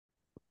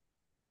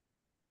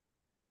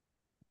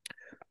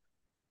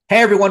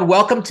Hey everyone,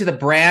 welcome to the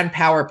Brand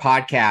Power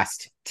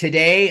Podcast.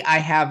 Today I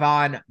have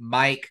on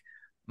Mike.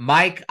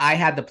 Mike, I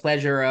had the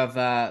pleasure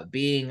of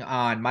being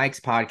on Mike's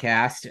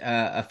podcast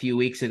a few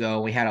weeks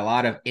ago. We had a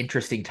lot of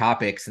interesting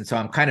topics, and so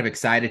I'm kind of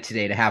excited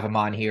today to have him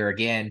on here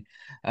again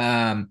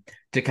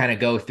to kind of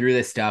go through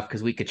this stuff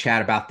because we could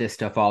chat about this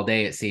stuff all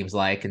day, it seems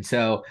like. And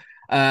so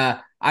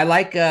I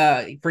like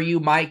for you,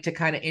 Mike, to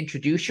kind of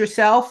introduce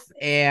yourself,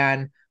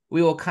 and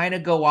we will kind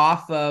of go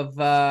off of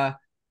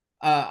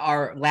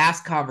our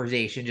last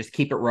conversation, just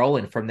keep it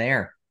rolling from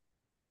there.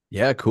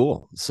 Yeah,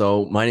 cool.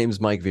 So my name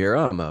is Mike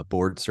Vera. I'm a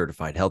board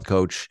certified health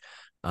coach.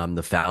 I'm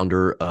the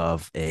founder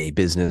of a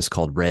business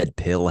called Red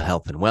Pill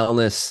Health and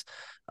Wellness.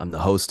 I'm the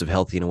host of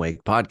Healthy and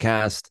Awake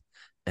podcast.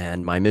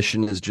 And my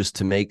mission is just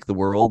to make the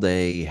world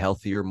a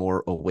healthier,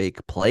 more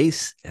awake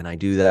place. And I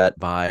do that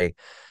by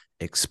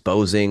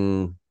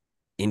exposing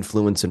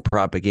influence and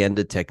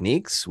propaganda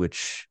techniques,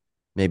 which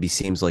maybe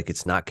seems like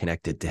it's not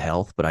connected to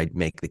health, but I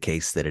make the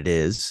case that it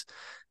is.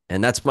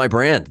 And that's my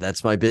brand.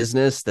 That's my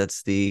business.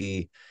 That's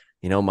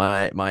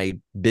my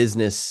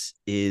business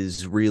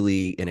is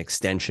really an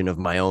extension of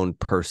my own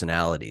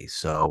personality.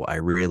 So I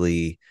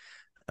really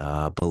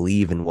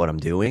believe in what I'm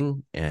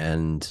doing,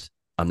 and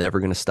I'm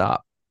never going to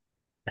stop.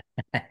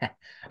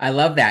 I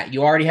love that.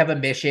 You already have a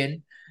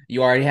mission.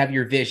 You already have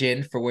your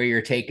vision for where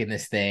you're taking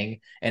this thing,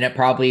 and it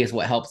probably is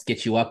what helps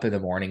get you up in the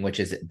morning, which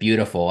is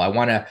beautiful. I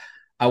want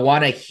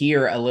to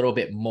hear a little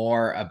bit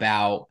more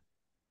about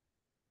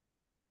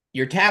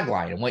your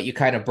tagline and what you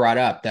kind of brought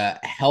up, the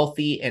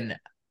healthy and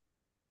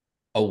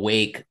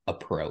awake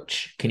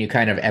approach. Can you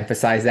kind of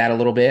emphasize that a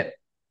little bit?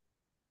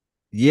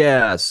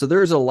 Yeah, so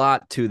there's a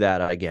lot to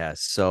that, I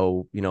guess.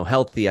 So,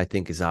 healthy, I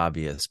think, is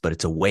obvious, but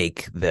it's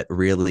awake that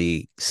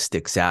really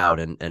sticks out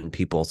and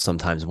people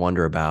sometimes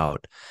wonder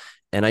about.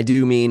 And I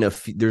do mean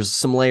there's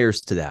some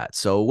layers to that.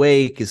 So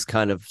awake is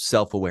kind of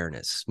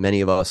self-awareness.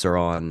 Many of us are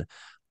on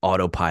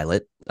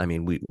autopilot. I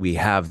mean, we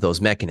have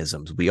those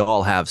mechanisms. We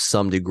all have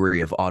some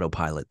degree of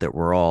autopilot that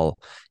we're all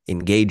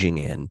engaging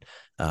in.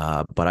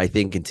 But I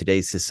think in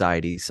today's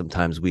society,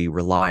 sometimes we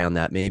rely on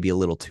that maybe a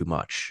little too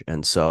much.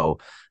 And so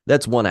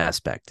that's one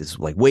aspect, is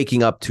like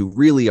waking up to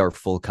really our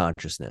full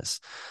consciousness.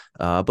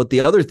 But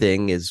the other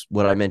thing is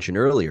what I mentioned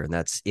earlier, and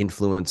that's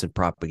influence and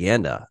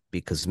propaganda,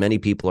 because many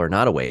people are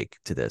not awake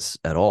to this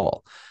at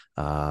all.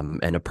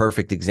 And a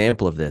perfect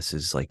example of this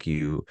is like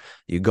you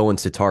go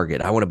into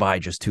Target. I want to buy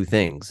just two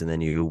things, and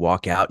then you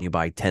walk out and you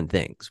buy 10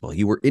 things. Well,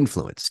 you were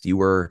influenced. You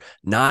were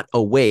not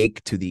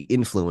awake to the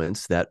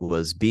influence that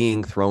was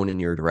being thrown in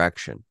your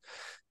direction.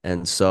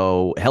 And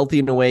so healthy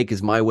and awake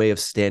is my way of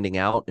standing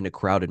out in a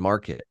crowded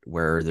market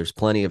where there's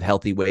plenty of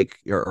healthy wake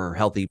or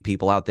healthy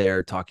people out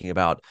there talking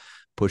about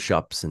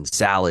push-ups and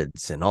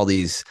salads and all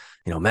these,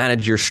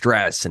 manage your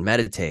stress and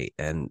meditate.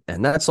 And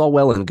that's all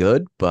well and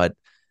good, but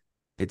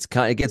it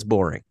gets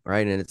boring,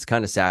 right? And it's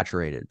kind of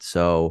saturated.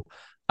 So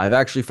I've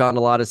actually found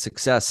a lot of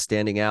success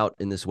standing out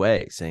in this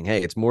way, saying,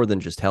 hey, it's more than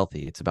just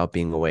healthy. It's about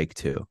being awake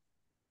too.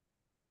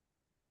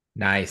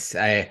 Nice.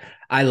 I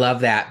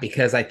love that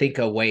because I think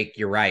awake,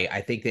 you're right.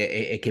 I think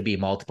that it could be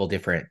multiple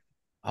different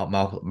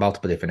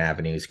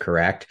avenues,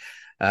 correct?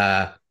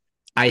 Uh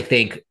I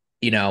think,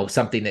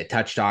 something that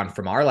touched on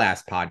from our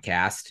last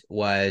podcast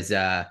was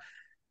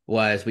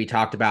we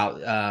talked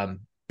about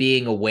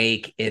being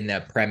awake in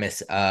the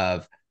premise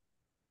of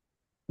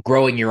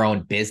growing your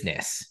own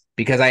business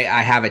because I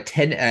have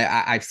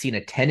I've seen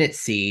a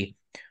tendency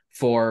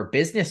for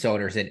business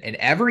owners in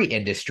every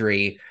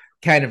industry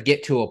kind of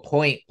get to a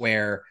point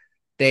where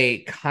they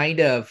kind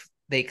of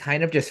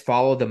just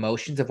follow the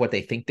motions of what they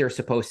think they're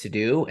supposed to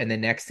do, and the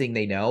next thing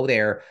they know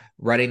they're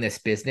running this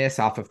business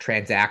off of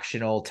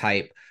transactional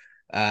type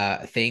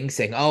things,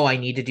 saying, oh, I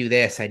need to do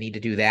this, I need to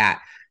do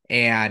that,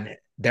 and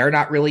they're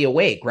not really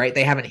awake, right?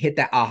 They haven't hit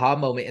that aha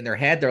moment in their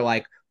head. They're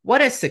like, what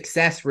does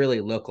success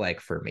really look like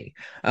for me?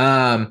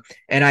 And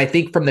I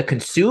think from the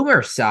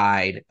consumer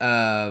side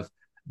of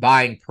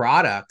buying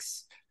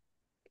products,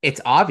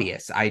 it's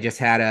obvious. I just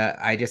had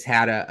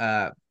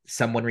a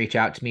someone reach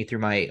out to me through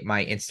my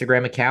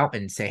Instagram account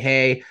and say,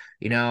 hey,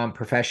 I'm a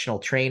professional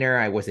trainer.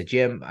 I worked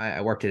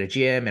at a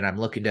gym, and I'm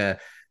looking to,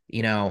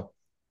 you know,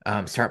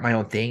 start my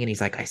own thing. And he's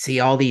like, I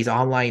see all these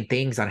online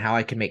things on how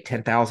I can make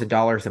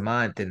 $10,000 a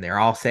month, and they're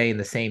all saying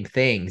the same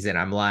things. And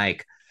I'm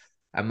like,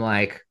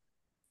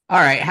 all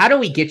right, how do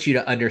we get you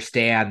to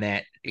understand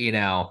that,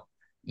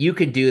 you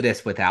can do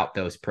this without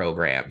those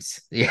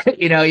programs?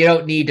 You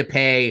don't need to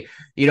pay,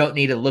 you don't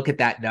need to look at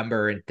that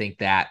number and think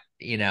that,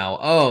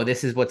 oh,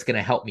 this is what's going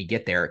to help me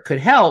get there. It could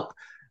help,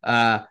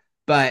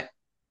 but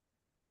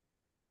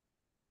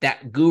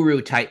that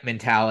guru type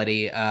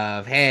mentality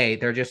of, hey,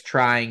 they're just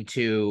trying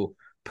to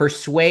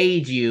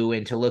persuade you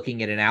into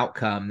looking at an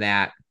outcome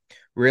that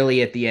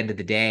really at the end of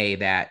the day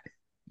that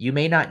you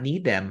may not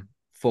need them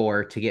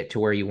for to get to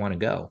where you want to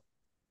go.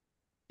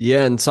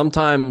 Yeah, and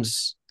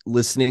sometimes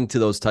listening to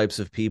those types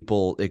of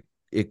people,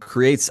 it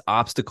creates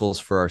obstacles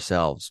for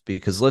ourselves,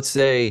 because let's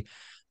say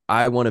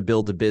I want to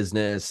build a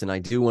business and I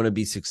do want to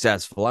be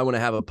successful. I want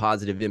to have a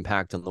positive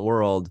impact on the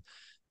world.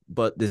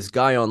 but this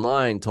guy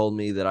online told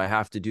me that I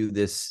have to do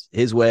this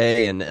his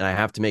way, and I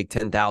have to make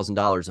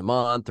 $10,000 a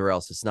month or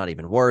else it's not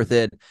even worth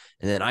it.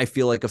 And then I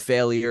feel like a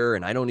failure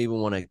and I don't even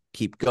want to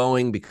keep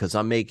going because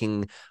I'm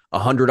making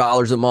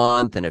 $100 a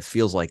month and it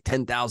feels like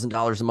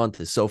 $10,000 a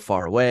month is so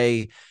far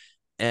away.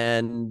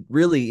 And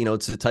really,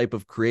 it's a type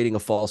of creating a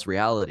false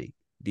reality,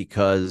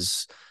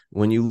 because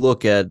when you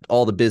look at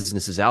all the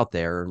businesses out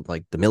there,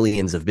 like the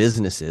millions of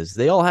businesses,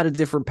 they all had a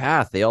different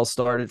path. They all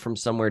started from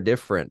somewhere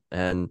different.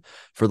 And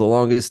for the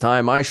longest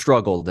time, I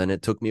struggled, and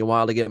it took me a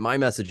while to get my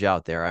message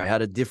out there. I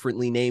had a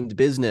differently named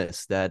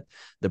business that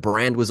the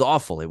brand was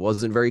awful. It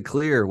wasn't very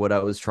clear what I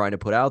was trying to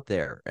put out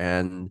there.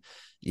 And,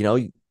 you know,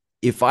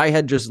 if I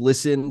had just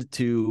listened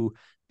to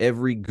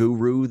every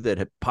guru that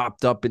had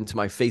popped up into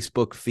my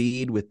Facebook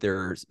feed with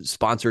their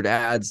sponsored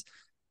ads,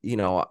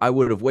 I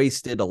would have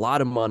wasted a lot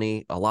of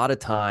money, a lot of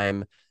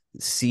time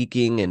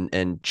seeking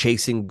and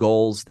chasing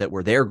goals that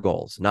were their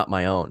goals, not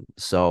my own.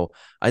 So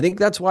I think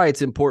that's why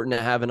it's important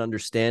to have an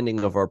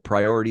understanding of our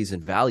priorities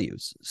and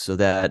values so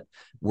that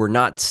we're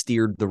not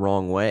steered the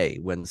wrong way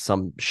when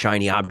some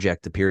shiny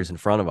object appears in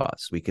front of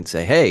us. We can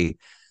say, hey,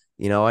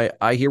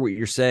 I hear what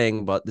you're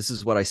saying, but this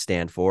is what I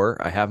stand for.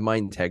 I have my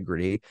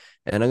integrity,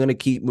 and I'm going to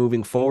keep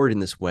moving forward in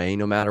this way,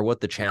 no matter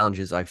what the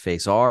challenges I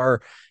face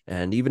are.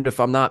 And even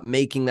if I'm not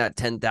making that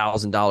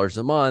 $10,000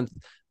 a month,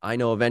 I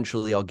know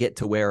eventually I'll get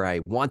to where I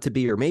want to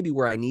be, or maybe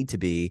where I need to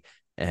be.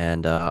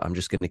 And I'm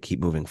just going to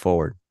keep moving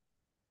forward.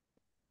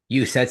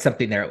 You said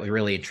something there that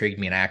really intrigued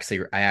me, and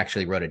I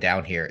actually wrote it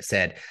down here. It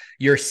said,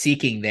 "You're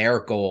seeking their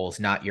goals,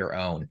 not your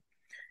own."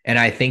 And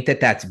I think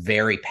that that's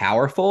very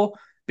powerful,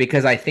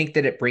 because I think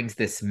that it brings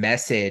this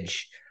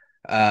message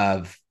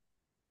of,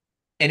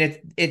 and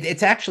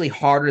it's actually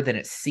harder than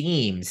it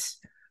seems,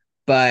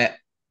 but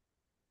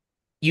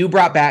you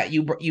brought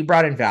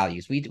in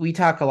values. We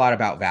talk a lot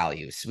about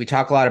values. We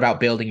talk a lot about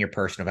building your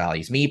personal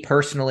values. Me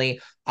personally,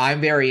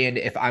 I'm very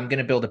into, if I'm going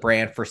to build a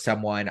brand for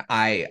someone,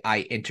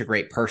 I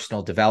integrate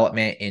personal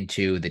development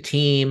into the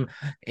team,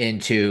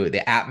 into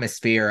the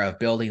atmosphere of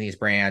building these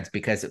brands,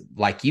 because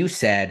like you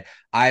said,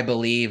 I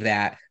believe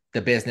that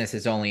the business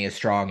is only as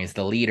strong as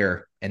the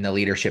leader and the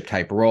leadership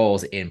type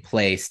roles in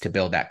place to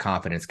build that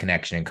confidence,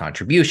 connection, and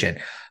contribution.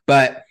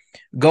 But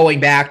going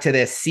back to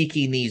this,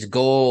 seeking these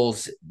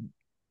goals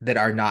that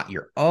are not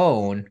your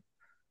own,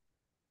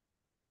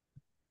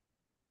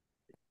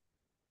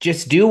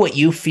 just do what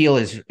you feel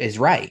is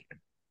right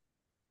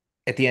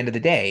at the end of the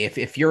day.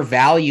 If your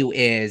value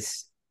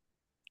is,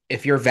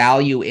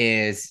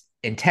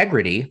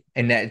 integrity,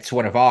 and that's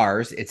one of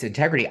ours, it's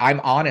integrity. I'm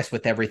honest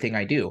with everything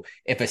I do.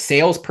 If a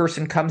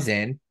salesperson comes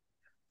in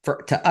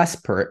to us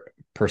per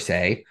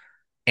se,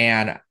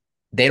 and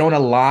they don't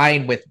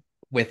align with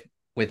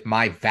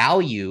my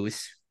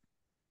values,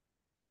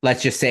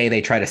 let's just say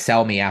they try to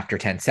sell me after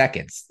 10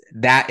 seconds.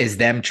 That is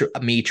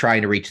me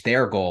trying to reach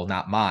their goal,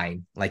 not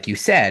mine. Like you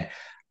said,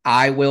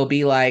 I will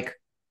be like,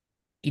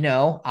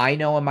 I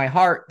know in my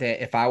heart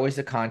that if I was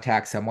to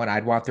contact someone,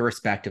 I'd want the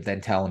respect of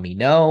them telling me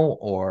no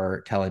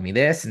or telling me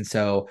this. And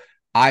so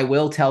I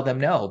will tell them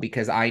no,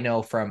 because I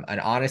know from an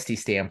honesty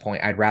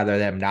standpoint, I'd rather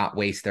them not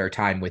waste their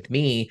time with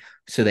me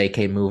so they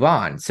can move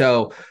on.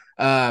 So,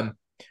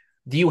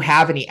 do you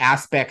have any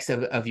aspects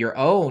of your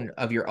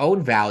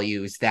own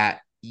values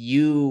that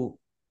you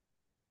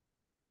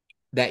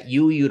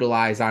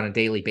utilize on a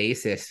daily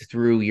basis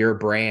through your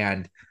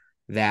brand,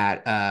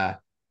 that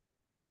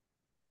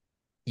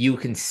you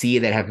can see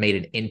that have made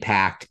an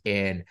impact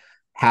in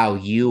how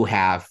you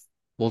have,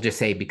 we'll just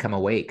say, become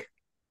awake?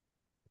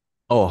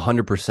 Oh,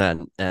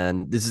 100%.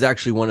 And this is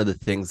actually one of the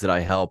things that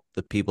I help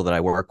the people that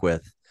I work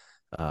with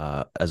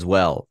as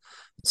well.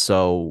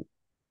 So,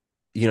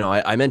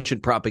 I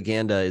mentioned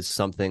propaganda is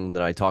something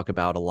that I talk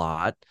about a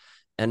lot,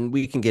 and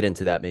we can get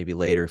into that maybe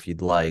later if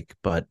you'd like.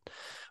 But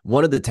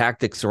one of the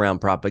tactics around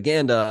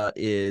propaganda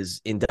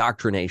is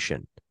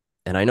indoctrination.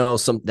 And I know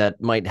some that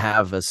might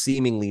have a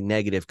seemingly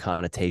negative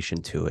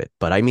connotation to it,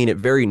 but I mean it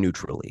very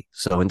neutrally.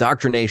 So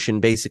indoctrination,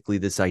 basically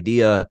this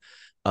idea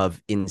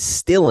of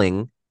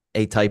instilling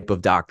a type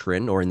of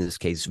doctrine, or in this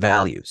case,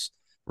 values,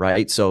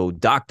 right? So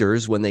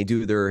doctors, when they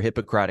do their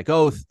Hippocratic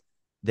oath,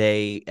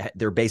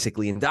 they're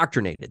basically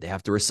indoctrinated. They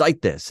have to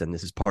recite this, and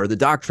this is part of the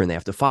doctrine they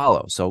have to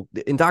follow. So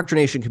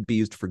indoctrination can be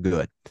used for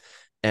good.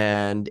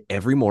 And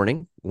every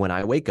morning when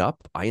I wake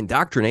up, I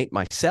indoctrinate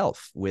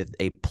myself with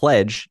a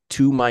pledge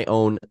to my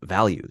own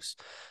values.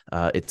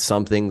 It's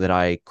something that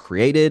I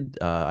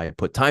created. I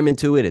put time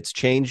into it. It's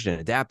changed and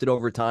adapted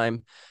over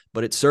time,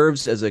 but it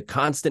serves as a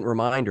constant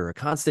reminder, a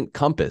constant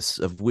compass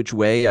of which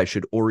way I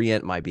should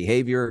orient my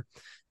behavior.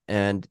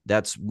 And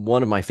that's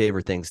one of my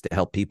favorite things to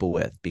help people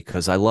with,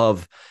 because I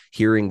love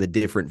hearing the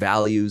different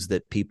values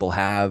that people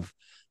have.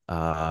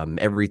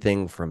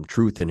 Everything from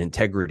truth and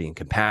integrity and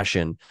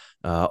compassion,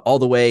 all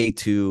the way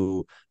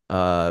to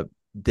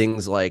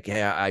things like,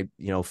 hey,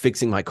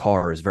 fixing my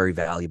car is very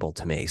valuable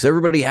to me. So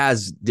everybody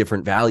has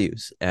different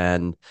values.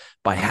 And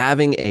by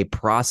having a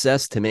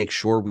process to make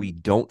sure we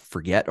don't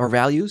forget our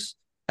values,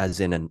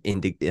 as in an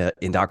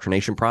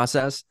indoctrination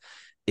process,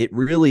 it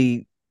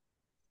really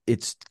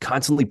it's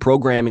constantly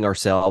programming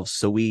ourselves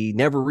so we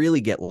never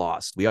really get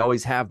lost. We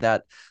always have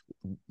that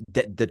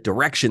the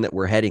direction that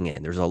we're heading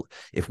in.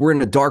 If we're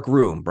in a dark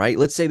room, right?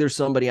 Let's say there's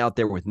somebody out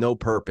there with no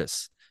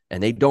purpose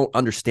and they don't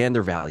understand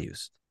their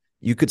values.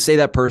 You could say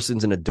that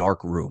person's in a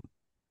dark room.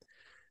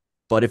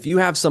 But if you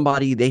have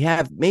somebody, they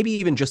have maybe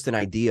even just an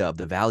idea of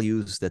the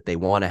values that they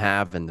want to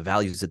have and the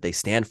values that they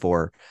stand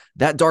for,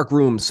 that dark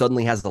room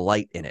suddenly has the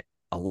light in it,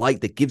 a light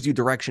that gives you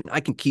direction.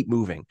 I can keep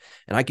moving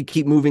and I can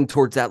keep moving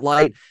towards that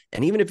light.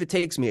 And even if it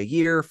takes me a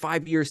year,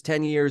 5 years,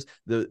 10 years,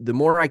 the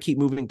more I keep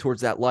moving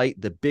towards that light,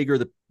 the bigger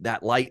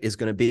that light is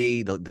going to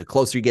be, the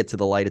closer you get to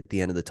the light at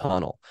the end of the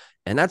tunnel.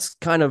 And that's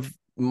kind of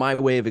my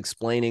way of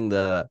explaining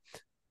the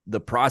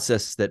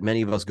process that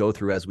many of us go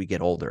through as we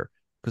get older.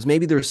 Because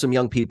maybe there's some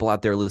young people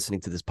out there listening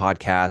to this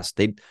podcast.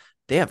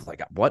 They have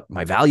like, what,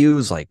 my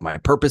values, like my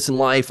purpose in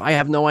life. I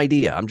have no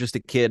idea. I'm just a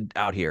kid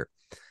out here.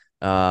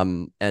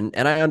 And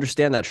I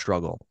understand that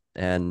struggle,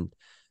 and,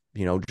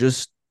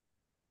 just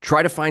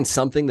try to find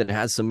something that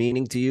has some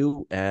meaning to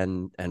you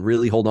and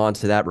really hold on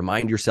to that.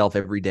 Remind yourself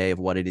every day of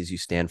what it is you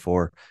stand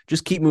for.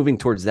 Just keep moving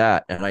towards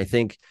that. And I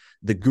think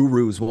the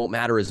gurus won't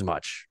matter as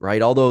much,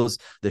 right? All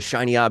the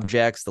shiny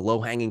objects, the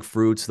low hanging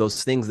fruits,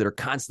 those things that are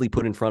constantly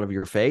put in front of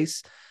your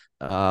face,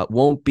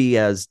 won't be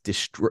as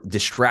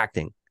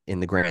distracting in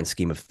the grand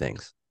scheme of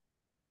things.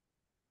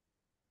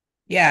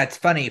 Yeah, it's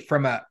funny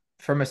from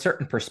a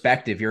certain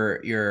perspective,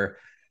 you're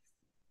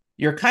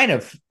kind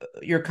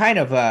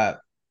of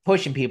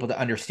pushing people to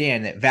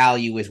understand that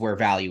value is where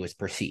value is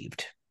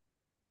perceived.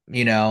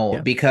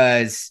 Yeah.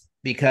 Because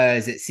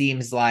it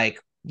seems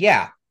like,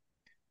 yeah,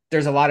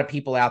 there's a lot of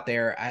people out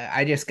there.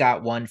 I just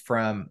got one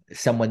from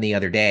someone the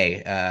other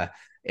day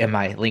in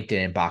my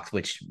LinkedIn inbox,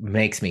 which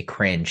makes me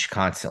cringe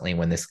constantly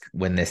when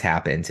this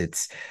happens.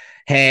 It's,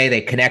 hey,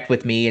 they connect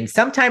with me, and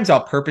sometimes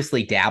I'll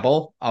purposely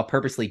dabble. I'll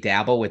purposely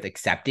dabble with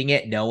accepting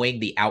it, knowing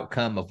the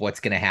outcome of what's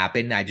going to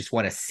happen. I just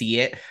want to see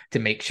it to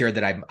make sure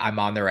that I'm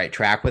on the right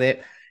track with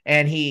it.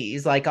 And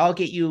he's like, I'll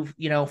get you,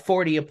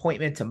 40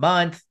 appointments a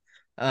month,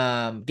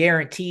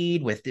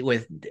 guaranteed with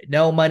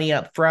no money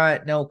up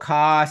front, no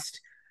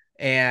cost,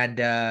 and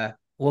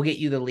we'll get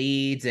you the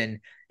leads. And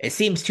it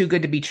seems too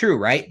good to be true,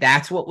 right?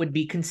 That's what would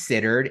be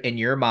considered in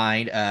your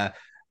mind.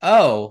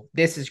 Oh,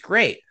 this is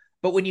great.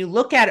 But when you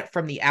look at it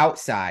from the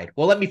outside,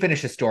 well, let me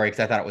finish the story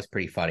because I thought it was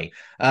pretty funny.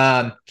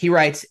 He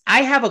writes,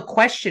 I have a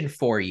question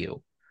for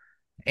you.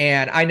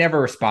 And I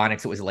never responded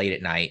because it was late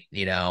at night,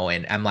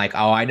 and I'm like,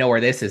 oh, I know where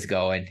this is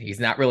going. He's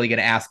not really going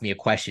to ask me a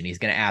question. He's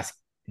going to ask,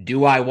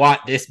 do I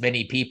want this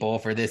many people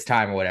for this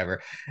time or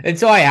whatever? And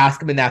so I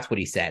asked him, and that's what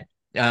he said.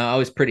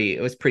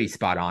 It was pretty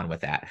spot on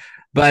with that.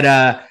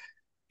 But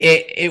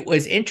it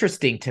was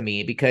interesting to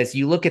me because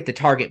you look at the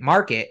target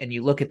market and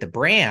you look at the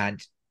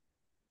brand,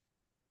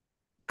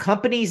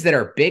 companies that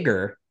are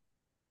bigger,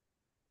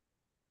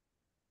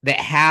 that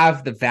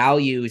have the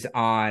values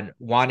on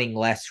wanting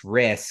less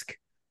risk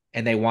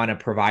and they want to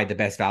provide the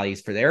best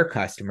values for their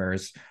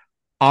customers,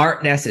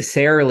 aren't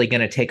necessarily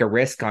going to take a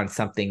risk on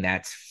something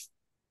that's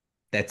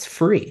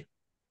free.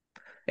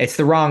 It's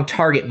the wrong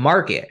target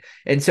market.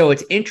 And so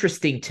it's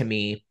interesting to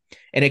me,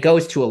 and it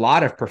goes to a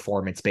lot of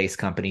performance-based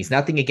companies.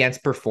 Nothing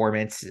against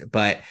performance,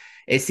 but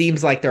it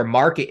seems like their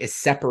market is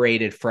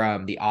separated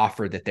from the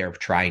offer that they're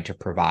trying to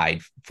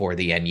provide for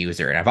the end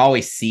user. And I've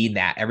always seen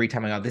that every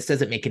time I go, this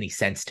doesn't make any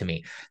sense to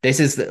me. This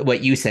is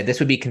what you said. This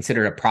would be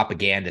considered a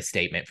propaganda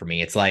statement for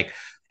me. It's like,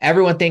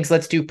 everyone thinks,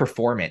 let's do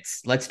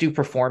performance. Let's do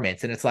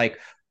performance. And it's like,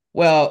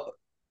 well,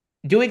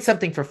 doing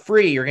something for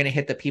free, you're going to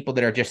hit the people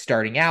that are just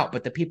starting out,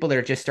 but the people that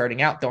are just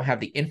starting out don't have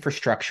the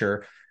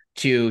infrastructure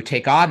to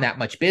take on that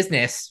much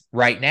business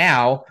right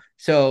now.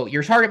 So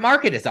your target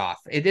market is off.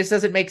 This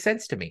doesn't make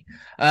sense to me.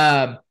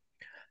 But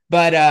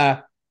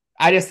I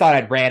just thought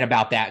I'd rant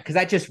about that because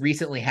that just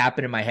recently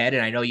happened in my head.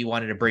 And I know you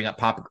wanted to bring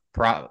up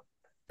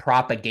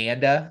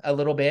propaganda a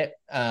little bit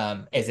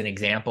as an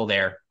example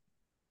there.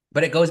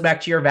 But it goes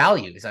back to your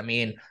values. I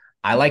mean,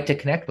 I like to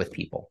connect with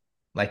people,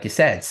 like you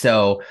said.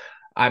 So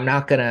I'm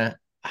not going to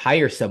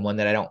hire someone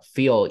that I don't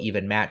feel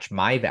even match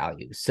my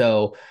values.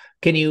 So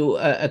can you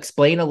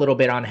explain a little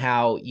bit on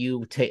how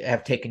you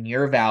have taken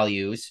your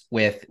values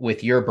with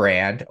your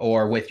brand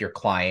or with your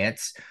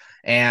clients,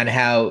 and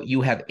how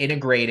you have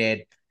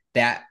integrated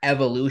that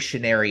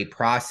evolutionary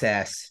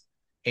process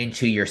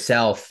into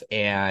yourself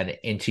and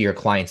into your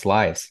clients'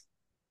 lives?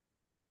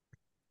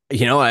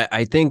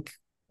 I think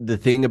the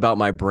thing about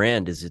my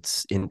brand is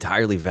it's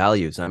entirely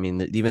values. I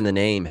mean, even the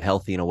name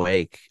Healthy and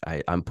Awake,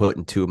 I'm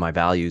putting two of my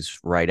values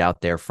right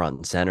out there front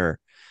and center.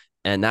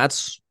 And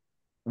that's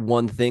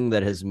one thing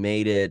that has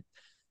made it,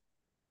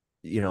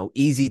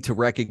 easy to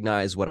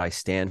recognize what I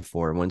stand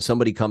for. When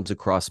somebody comes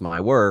across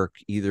my work,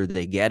 either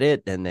they get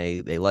it and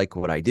they like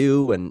what I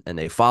do and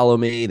they follow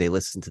me, they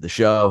listen to the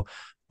show,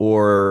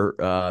 or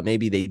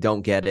maybe they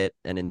don't get it,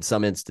 and in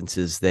some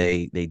instances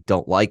they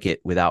don't like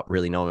it without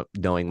really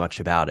knowing much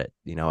about it.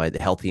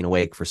 Healthy and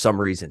awake, for some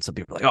reason, some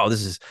people are like, oh,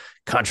 this is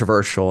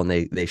controversial, and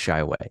they shy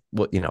away.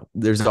 Well,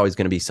 there's always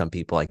going to be some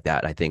people like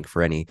that, I think,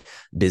 for any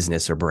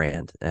business or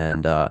brand.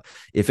 And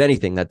if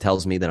anything, that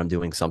tells me that I'm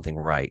doing something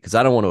right, because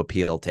I don't want to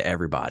appeal to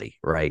everybody,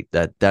 right?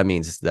 That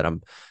means that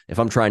if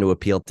I'm trying to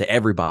appeal to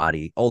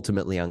everybody,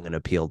 ultimately I'm going to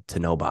appeal to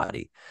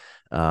nobody.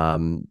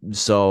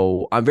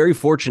 So I'm very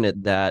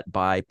fortunate that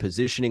by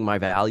positioning my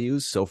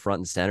values so front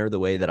and center the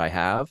way that I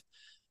have,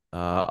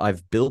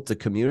 I've built a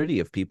community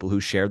of people who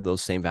share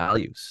those same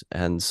values.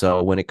 And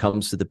so when it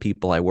comes to the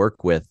people I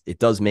work with, it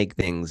does make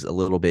things a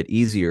little bit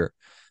easier,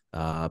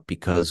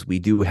 because we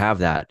do have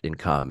that in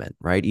common,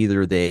 right?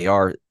 Either they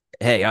are,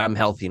 hey, I'm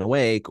healthy and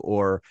awake,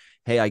 or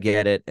hey, I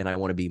get it and I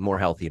want to be more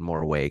healthy and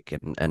more awake.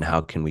 And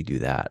how can we do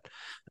that?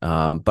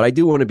 But I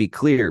do want to be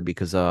clear,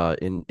 because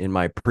in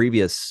my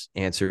previous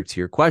answer to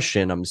your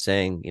question, I'm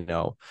saying,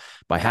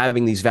 by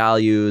having these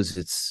values,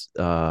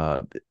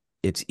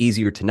 it's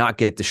easier to not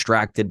get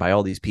distracted by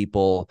all these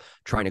people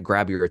trying to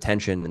grab your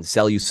attention and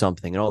sell you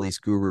something, and all these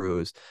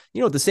gurus.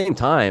 At the same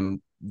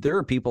time, there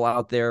are people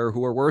out there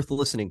who are worth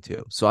listening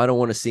to. So I don't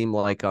want to seem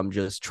like I'm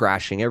just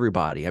trashing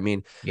everybody. I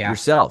mean, Yeah.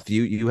 yourself,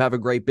 you have a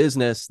great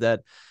business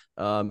that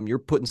you're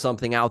putting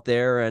something out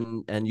there,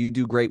 and you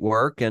do great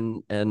work,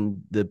 and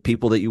the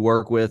people that you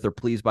work with are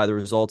pleased by the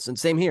results. And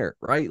same here,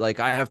 right?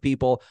 Like, I have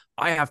people,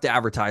 I have to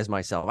advertise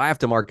myself, I have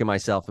to market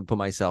myself and put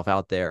myself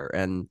out there.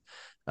 And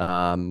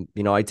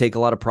I take a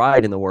lot of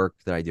pride in the work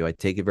that I do. I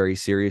take it very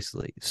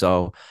seriously.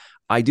 So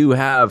I do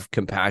have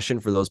compassion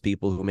for those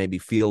people who maybe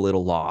feel a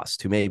little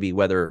lost, who maybe,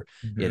 whether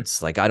Mhm.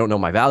 it's like, I don't know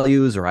my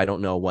values, or I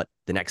don't know what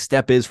the next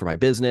step is for my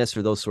business,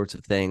 or those sorts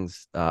of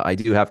things. I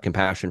do have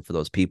compassion for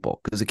those people,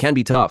 because it can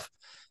be tough.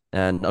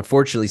 And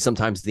unfortunately,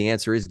 sometimes the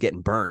answer is getting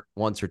burnt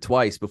once or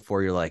twice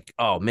before you're like,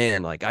 oh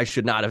man, like, I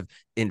should not have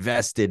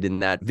invested in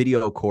that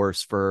video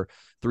course for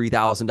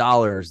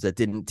 $3,000 that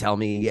didn't tell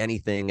me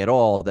anything at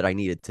all that I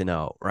needed to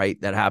know, right?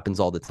 That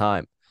happens all the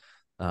time.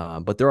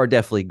 But there are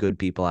definitely good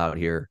people out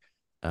here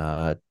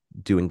uh,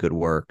 doing good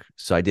work.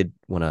 So I did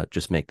want to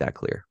just make that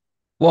clear.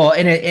 Well,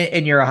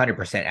 and you're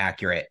 100%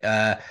 accurate.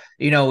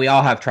 We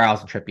all have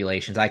trials and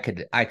tribulations. I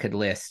could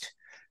list,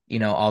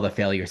 all the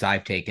failures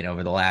I've taken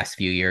over the last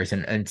few years,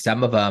 and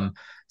some of them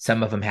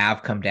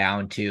have come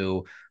down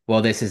to,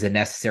 well, this is a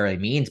necessary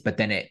means, but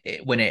then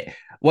it when it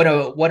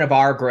one of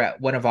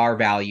our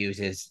values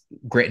is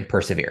grit and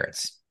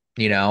perseverance.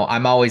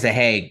 I'm always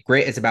hey,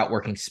 grit is about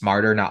working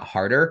smarter, not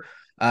harder.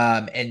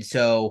 And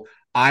so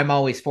I'm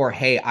always for,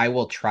 hey, I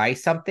will try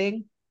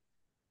something,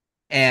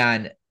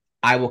 and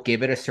I will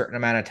give it a certain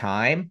amount of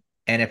time.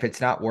 And if it's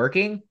not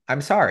working,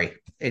 I'm sorry.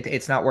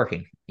 It's not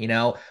working,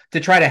 to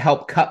try to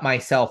help cut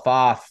myself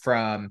off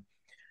from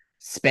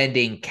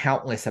spending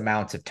countless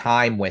amounts of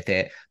time with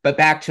it. But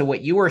back to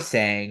what you were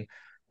saying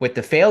with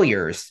the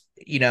failures,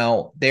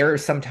 there are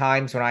some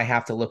times when I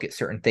have to look at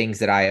certain things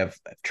that I have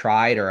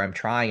tried or I'm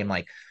trying, and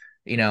like,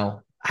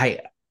 I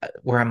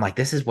where I'm like,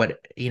 this is what,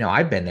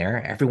 I've been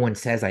there. Everyone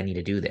says I need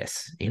to do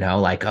this,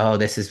 like, oh,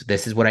 this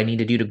is what I need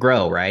to do to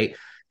grow, right?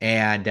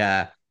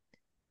 And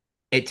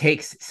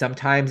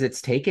sometimes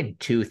it's taken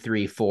 2,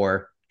 3,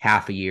 4,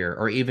 half a year,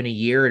 or even a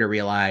year to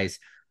realize,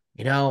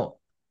 you know,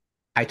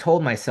 I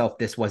told myself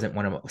this wasn't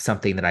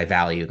something that I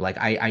valued. Like,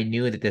 I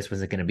knew that this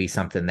wasn't going to be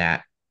something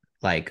that,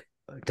 like,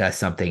 does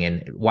something.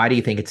 And why do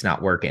you think it's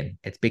not working?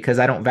 It's because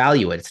I don't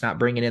value it. It's not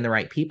bringing in the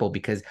right people,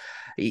 because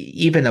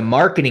even the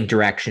marketing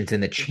directions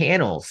and the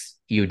channels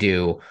you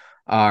do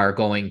are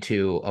going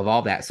to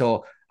evolve that.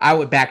 So I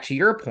would, back to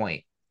your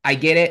point, I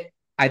get it.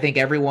 I think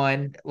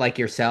everyone like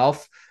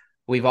yourself,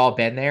 we've all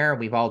been there,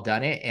 we've all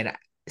done it. And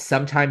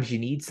sometimes you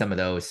need some of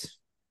those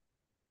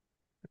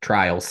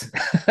trials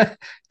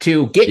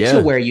to get to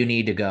Yeah. where you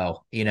need to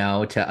go,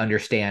 to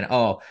understand,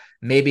 oh,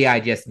 maybe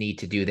I just need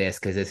to do this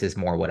because this is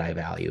more what I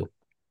value.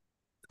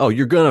 Oh,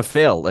 you're gonna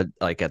fail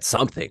at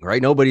something,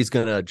 right? Nobody's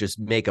gonna just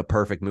make a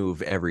perfect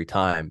move every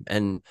time.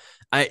 And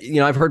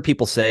I've heard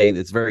people say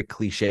it's very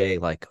cliche,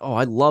 like, "Oh,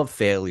 I love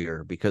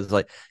failure," because,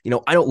 like,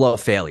 I don't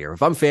love failure.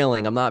 If I'm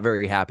failing, I'm not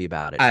very happy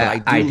about it. But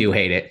I I do, do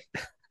hate it.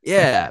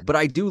 yeah, but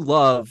I do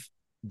love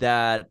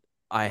that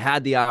I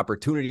had the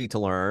opportunity to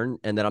learn,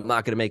 and that I'm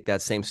not going to make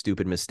that same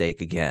stupid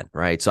mistake again,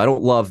 right? So I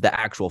don't love the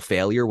actual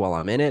failure while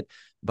I'm in it,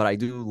 but I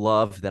do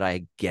love that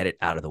I get it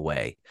out of the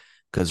way.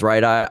 Because,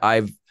 right,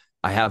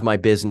 I have my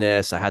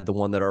business. I had the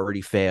one that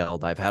already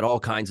failed. I've had all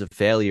kinds of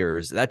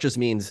failures. That just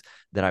means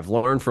that I've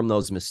learned from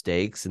those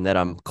mistakes, and that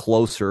I'm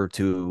closer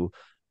to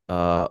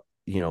uh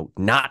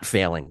not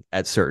failing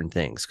at certain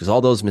things, because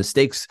all those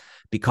mistakes,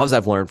 because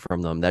I've learned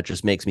from them, that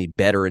just makes me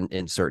better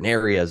in certain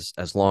areas,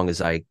 as long as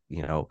I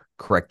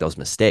correct those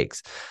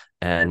mistakes.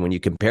 And when you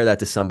compare that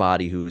to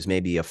somebody who's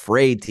maybe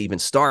afraid to even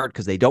start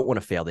because they don't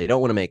want to fail, they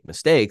don't want to make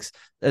mistakes,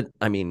 that,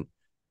 I mean,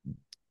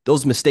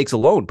 those mistakes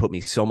alone put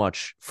me so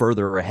much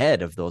further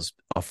ahead of those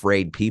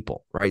afraid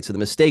people, right? So the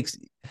mistakes,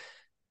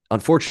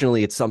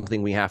 unfortunately, it's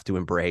something we have to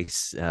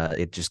embrace.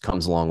 It just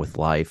comes along with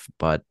life.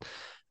 But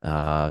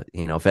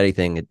If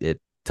anything,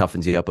 it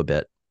toughens you up a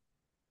bit.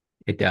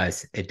 It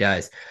does. It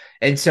does.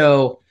 And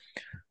so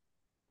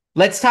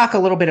let's talk a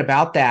little bit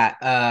about that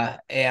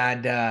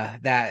and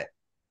that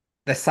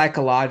the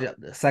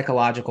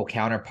psychological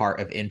counterpart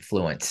of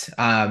influence,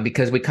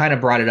 because we kind of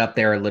brought it up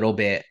there a little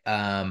bit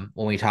when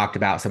we talked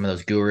about some of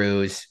those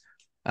gurus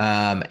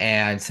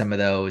and some of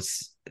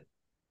those,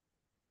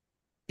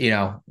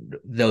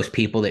 those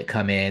people that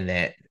come in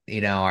that,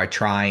 are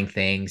trying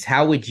things.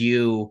 How do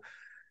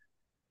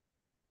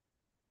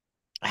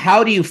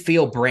you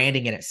feel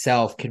branding in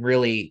itself can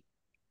really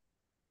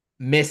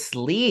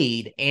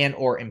mislead and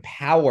or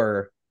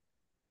empower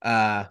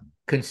uh,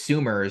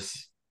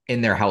 consumers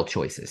in their health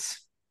choices?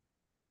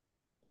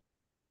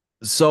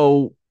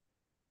 So,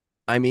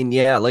 I mean,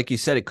 yeah, like you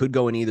said, it could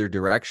go in either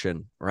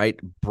direction, right?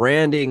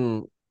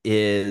 Branding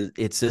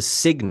it's a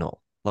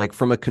signal. Like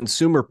from a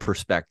consumer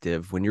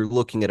perspective, when you're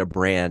looking at a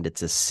brand,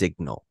 it's a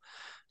signal.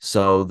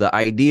 So the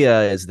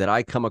idea is that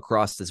I come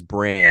across this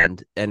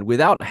brand and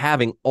without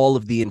having all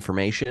of the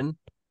information,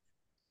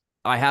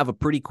 I have a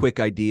pretty quick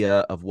idea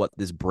of what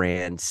this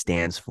brand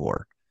stands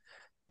for.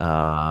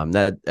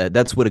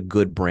 That's what a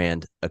good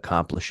brand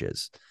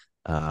accomplishes.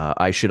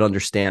 I should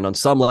understand on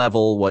some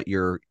level what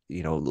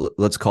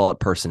let's call it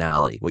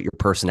personality, what your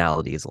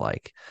personality is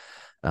like.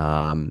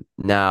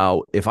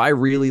 Now, if I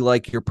really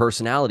like your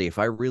personality, if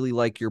I really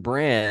like your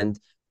brand,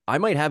 I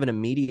might have an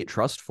immediate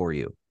trust for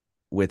you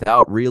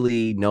without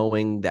really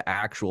knowing the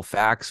actual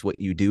facts, what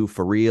you do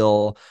for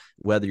real,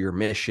 whether your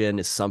mission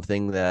is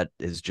something that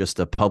is just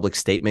a public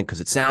statement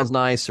because it sounds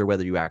nice, or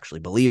whether you actually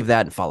believe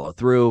that and follow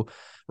through.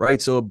 Right.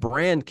 So a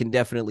brand can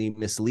definitely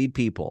mislead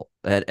people.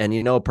 And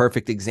a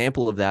perfect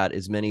example of that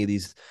is many of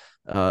these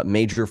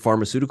major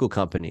pharmaceutical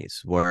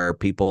companies where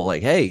people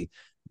like, hey,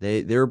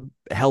 they're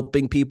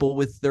helping people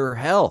with their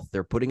health.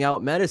 They're putting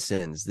out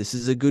medicines. This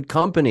is a good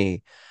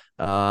company.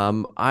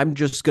 I'm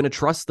just going to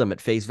trust them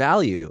at face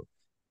value.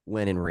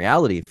 When in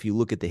reality, if you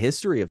look at the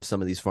history of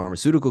some of these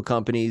pharmaceutical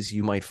companies,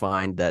 you might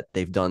find that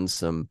they've done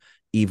some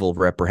evil,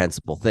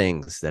 reprehensible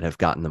things that have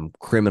gotten them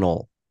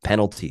criminal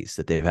penalties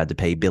that they've had to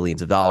pay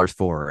billions of dollars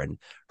for, and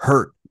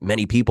hurt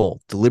many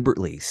people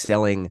deliberately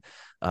selling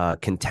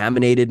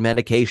contaminated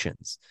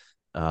medications.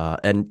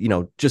 And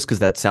just because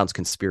that sounds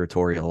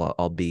conspiratorial,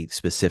 I'll be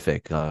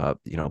specific.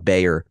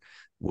 Bayer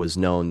was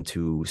known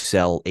to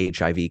sell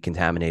HIV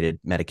contaminated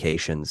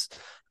medications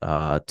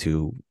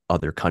to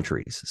other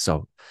countries.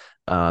 So,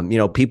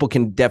 people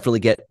can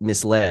definitely get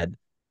misled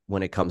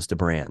when it comes to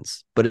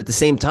brands. But at the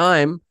same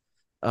time,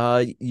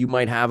 you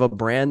might have a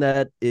brand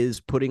that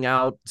is putting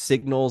out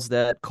signals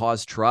that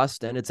cause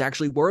trust, and it's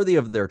actually worthy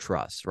of their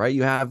trust, right?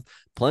 You have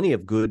plenty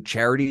of good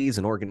charities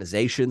and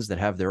organizations that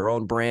have their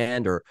own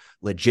brand, or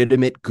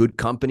legitimate good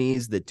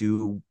companies that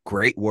do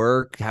great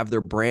work, have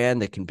their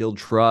brand that can build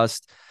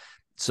trust.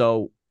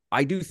 So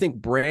I do think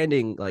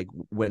branding, like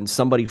when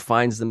somebody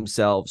finds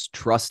themselves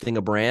trusting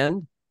a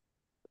brand,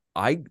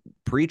 I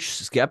preach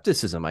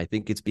skepticism. I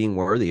think it's being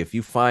worthy. If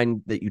you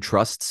find that you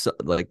trust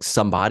like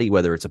somebody,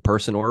 whether it's a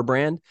person or a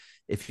brand,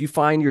 if you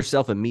find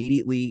yourself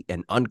immediately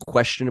and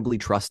unquestionably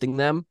trusting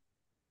them,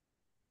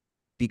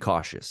 be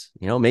cautious.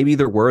 Maybe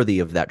they're worthy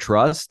of that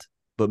trust,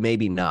 but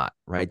maybe not,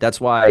 right? That's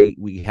why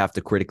we have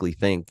to critically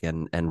think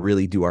and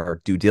really do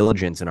our due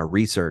diligence and our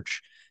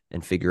research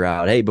and figure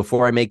out, hey,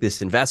 before I make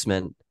this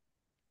investment,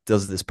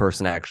 does this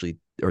person actually,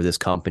 or this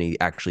company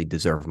actually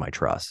deserve my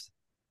trust?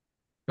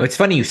 It's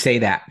funny you say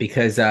that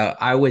because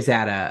I was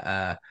at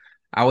an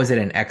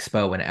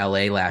expo in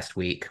LA last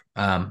week,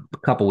 a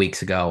couple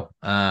weeks ago,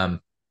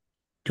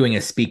 doing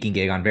a speaking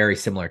gig on very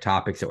similar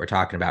topics that we're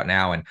talking about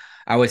now, and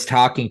I was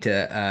talking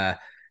to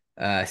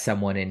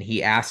someone, and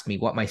he asked me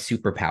what my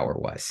superpower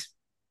was,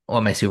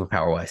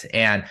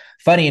 and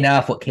funny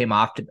enough, what came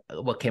off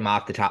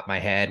the top of my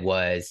head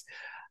was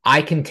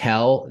I can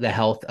tell the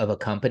health of a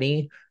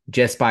company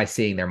just by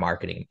seeing the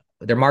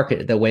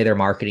way their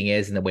marketing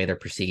is and the way they're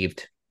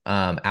perceived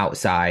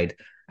outside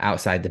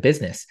the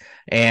business.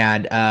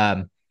 And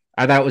I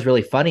thought it was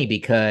really funny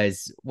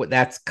because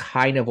that's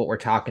kind of what we're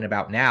talking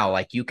about now.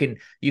 Like you can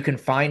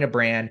find a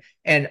brand,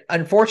 and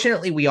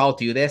unfortunately, we all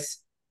do this.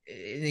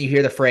 You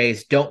hear the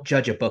phrase "don't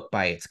judge a book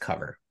by its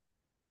cover,"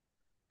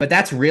 but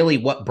that's really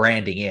what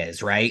branding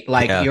is, right?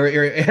 Like Yeah.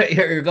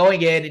 you're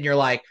going in and you're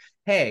like,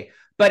 hey,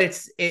 but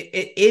it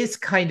is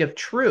kind of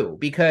true,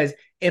 because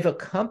if a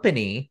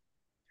company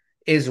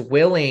is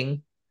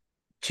willing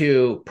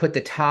to put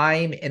the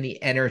time and the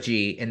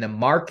energy and the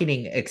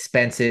marketing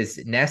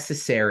expenses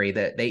necessary,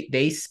 that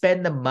they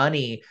spend the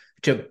money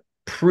to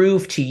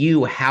prove to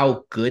you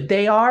how good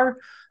they are,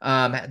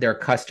 their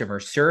customer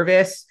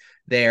service,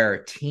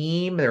 their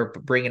team, they're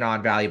bringing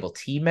on valuable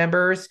team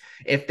members.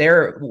 If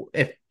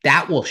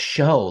that will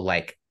show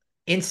like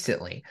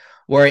instantly.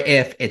 Where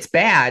if it's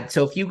bad,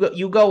 so if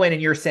you go in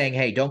and you're saying,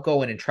 hey, don't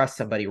go in and trust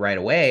somebody right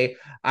away,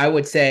 I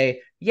would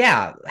say,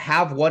 yeah,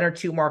 have one or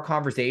two more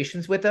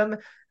conversations with them.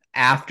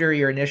 After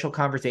your initial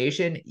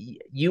conversation,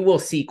 you will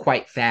see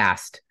quite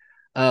fast,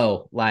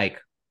 oh,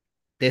 like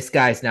this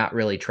guy's not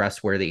really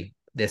trustworthy.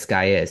 this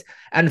guy is.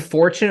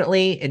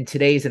 Unfortunately, in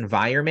today's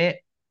environment,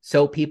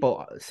 so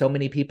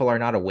many people are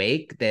not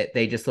awake that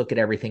they just look at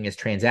everything as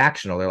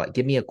transactional. They're like,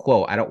 give me a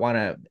quote. I don't want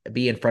to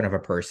be in front of a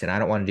person. I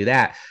don't want to do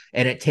that.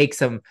 And it takes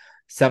them,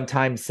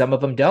 sometimes some of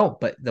them don't,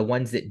 but the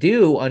ones that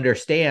do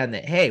understand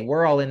that, hey,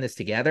 we're all in this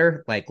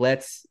together. Like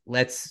let's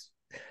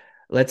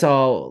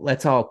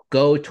all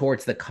go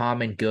towards the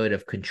common good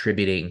of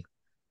contributing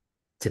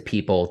to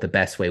people the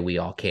best way we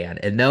all can.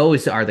 And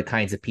those are the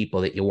kinds of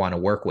people that you want to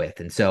work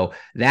with. And so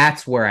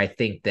that's where I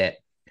think that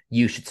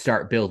you should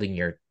start building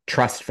your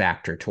trust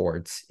factor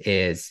towards,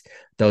 is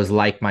those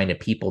like-minded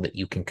people that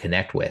you can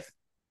connect with.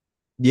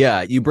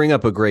 Yeah, you bring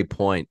up a great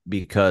point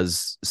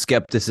because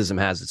skepticism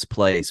has its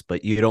place,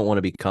 but you don't want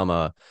to become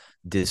a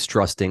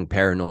distrusting,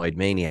 paranoid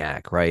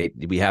maniac, right?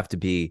 We have to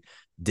be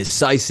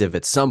decisive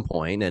at some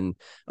point. And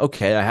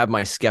okay, I have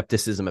my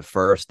skepticism at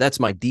first. That's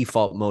my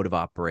default mode of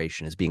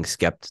operation, is being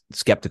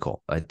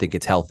skeptical. I think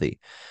it's healthy.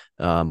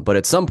 But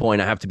at some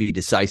point, I have to be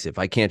decisive.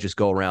 I can't just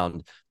go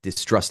around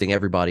distrusting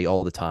everybody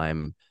all the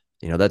time.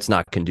 That's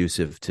not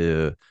conducive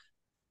to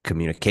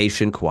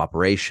communication,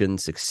 cooperation,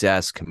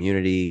 success,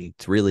 community.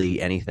 It's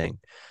really anything.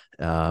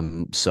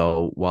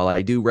 So while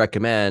I do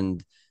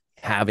recommend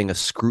having a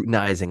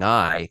scrutinizing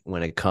eye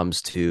when it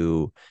comes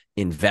to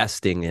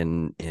investing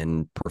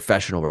in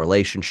professional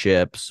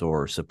relationships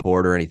or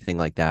support or anything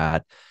like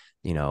that,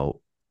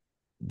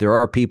 there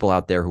are people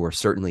out there who are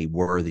certainly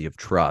worthy of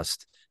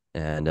trust,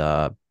 and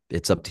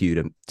it's up to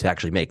you to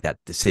actually make that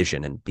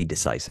decision and be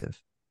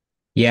decisive.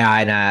 Yeah,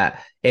 and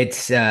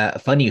it's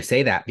funny you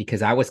say that,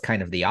 because I was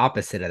kind of the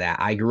opposite of that.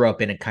 I grew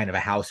up in a kind of a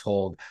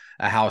household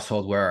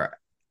where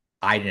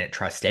I didn't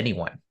trust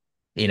anyone,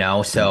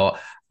 Mm. so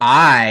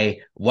I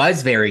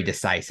was very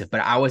decisive,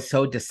 but I was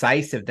so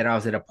decisive that I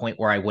was at a point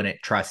where I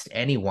wouldn't trust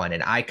anyone.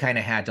 And I kind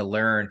of had to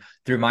learn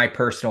through my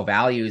personal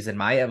values and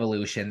my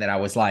evolution that I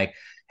was like,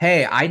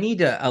 hey, I need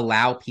to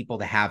allow people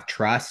to have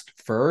trust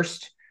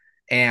first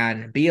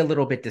and be a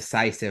little bit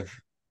decisive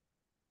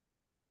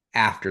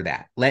after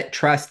that. Let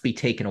trust be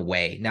taken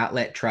away, not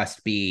let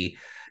trust be,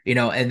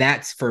 and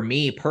that's for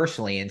me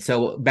personally. And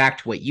so back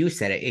to what you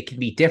said, it can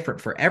be different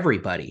for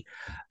everybody,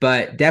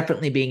 but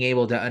definitely being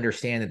able to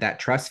understand that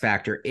trust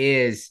factor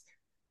is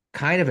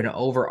kind of an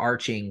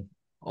overarching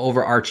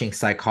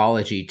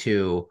psychology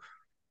to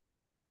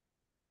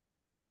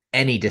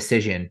any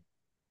decision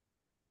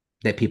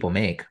that people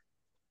make.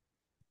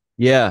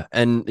 Yeah,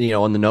 and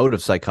on the note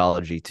of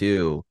psychology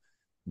too,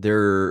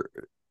 there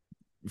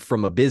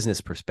from a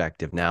business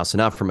perspective now, so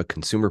not from a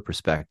consumer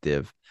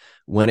perspective,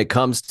 when it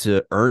comes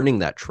to earning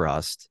that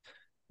trust,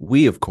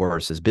 we, of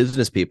course, as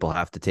business people,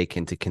 have to take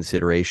into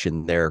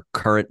consideration their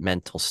current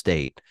mental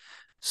state.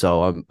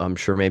 So I'm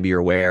sure maybe you're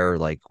aware,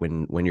 like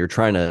when you're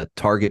trying to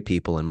target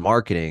people in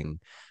marketing,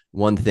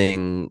 one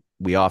thing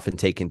we often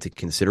take into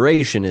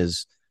consideration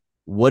is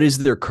what is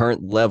their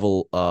current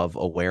level of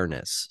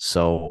awareness.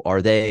 So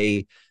are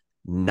they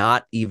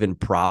not even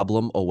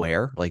problem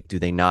aware? Like, do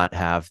they not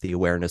have the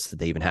awareness that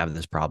they even have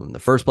this problem in the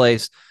first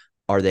place?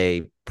 Are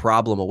they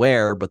problem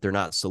aware, but they're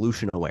not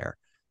solution aware?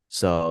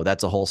 So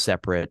that's a whole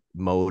separate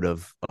mode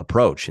of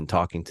approach in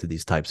talking to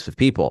these types of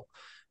people.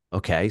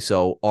 Okay,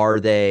 so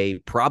are they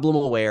problem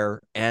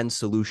aware and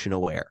solution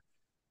aware?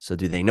 So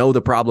do they know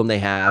the problem they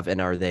have, and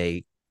are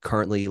they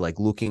currently like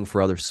looking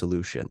for other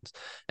solutions?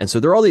 And so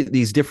there are all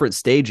these different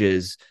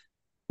stages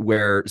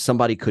where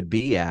somebody could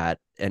be at.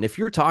 And if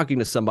you're talking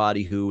to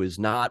somebody who is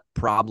not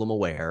problem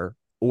aware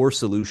or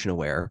solution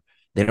aware,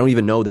 they don't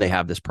even know they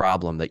have this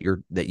problem that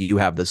you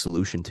have the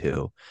solution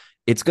to.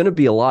 It's going to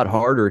be a lot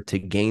harder to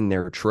gain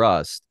their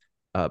trust,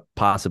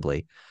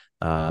 possibly,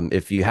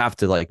 if you have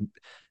to like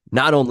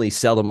not only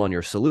sell them on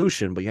your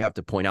solution, but you have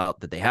to point out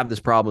that they have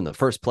this problem in the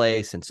first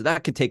place. And so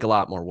that could take a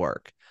lot more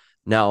work.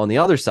 Now, on the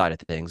other side of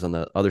things, on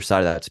the other side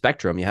of that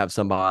spectrum, you have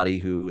somebody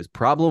who is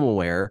problem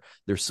aware,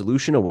 they're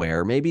solution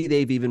aware. Maybe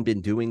they've even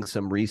been doing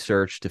some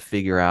research to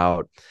figure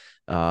out,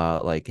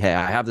 like, hey,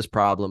 I have this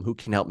problem. Who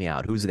can help me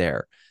out? Who's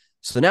there?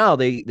 So now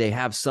they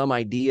have some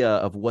idea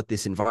of what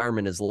this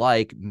environment is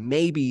like.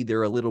 Maybe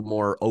they're a little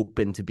more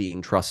open to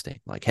being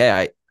trusting. Like,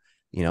 hey,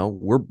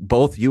 we're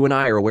both, you and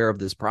I are aware of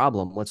this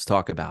problem. Let's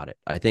talk about it.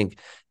 I think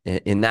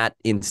in that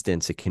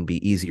instance, it can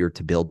be easier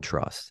to build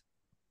trust.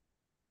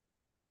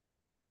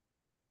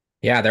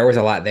 Yeah, there was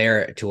a lot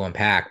there to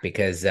unpack,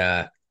 because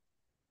I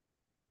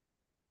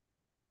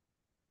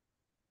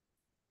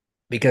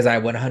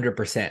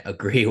 100%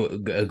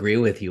 agree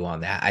with you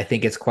on that. I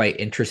think it's quite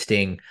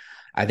interesting.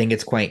 I think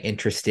it's quite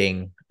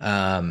interesting.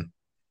 I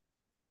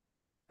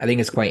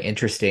think it's quite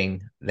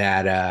interesting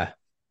that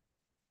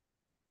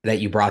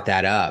you brought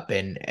that up.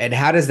 And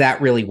how does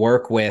that really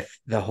work with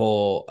the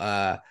whole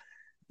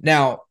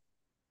now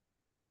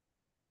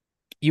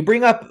you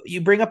bring up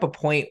a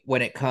point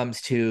when it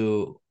comes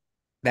to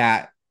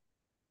that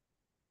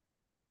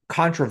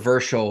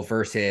controversial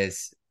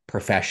versus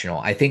professional.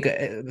 I think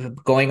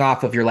going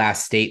off of your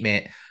last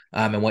statement,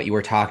 and what you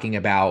were talking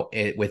about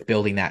with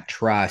building that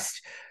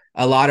trust.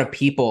 a lot of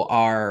people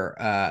are,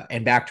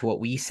 and back to what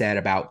we said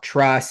about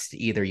trust,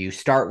 either you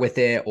start with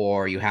it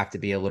or you have to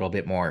be a little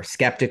bit more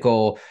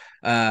skeptical.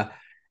 Uh,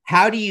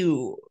 how do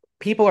you,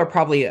 people are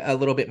probably a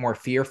little bit more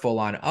fearful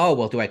on, oh,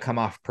 well, do I come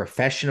off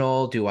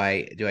professional? Do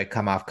I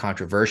come off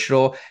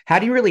controversial? How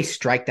do you really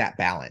strike that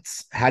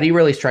balance? How do you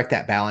really strike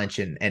that balance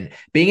and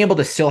being able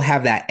to still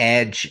have that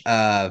edge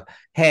of,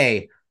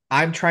 hey,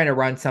 I'm trying to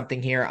run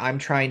something here, I'm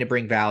trying to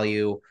bring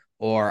value,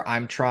 or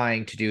I'm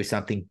trying to do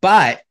something,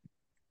 but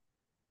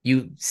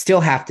you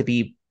still have to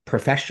be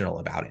professional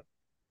about it.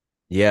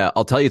 Yeah,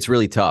 I'll tell you, it's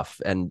really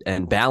tough.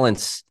 And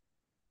balance,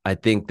 I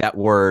think that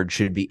word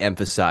should be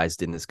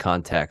emphasized in this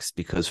context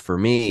because for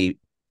me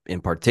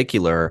in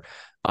particular,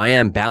 I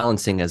am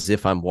balancing as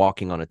if I'm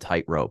walking on a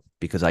tightrope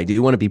because I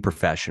do want to be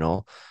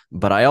professional,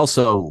 but I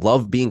also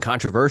love being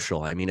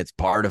controversial. I mean, it's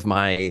part of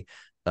my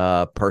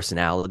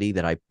personality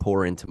that I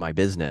pour into my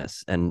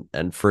business. And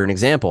for an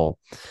example,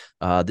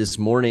 this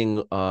morning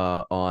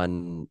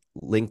on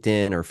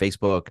LinkedIn or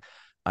Facebook,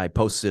 I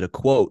posted a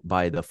quote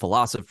by the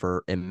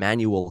philosopher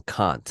Immanuel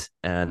Kant,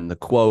 and the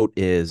quote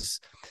is,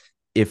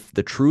 "If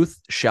the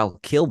truth shall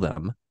kill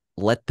them,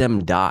 let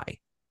them die."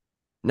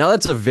 Now,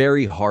 that's a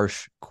very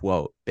harsh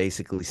quote,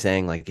 basically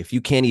saying, like, if you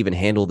can't even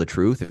handle the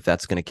truth, if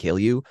that's going to kill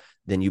you,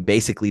 then you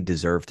basically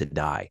deserve to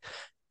die.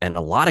 And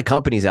a lot of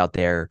companies out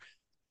there,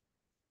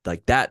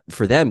 like that,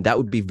 for them, that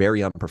would be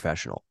very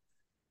unprofessional.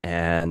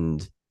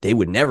 And they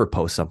would never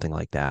post something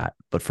like that.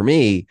 But for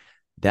me,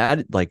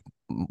 that, like,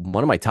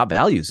 one of my top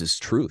values is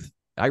truth.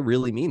 I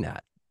really mean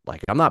that.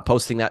 Like, I'm not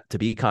posting that to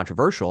be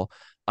controversial.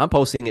 I'm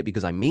posting it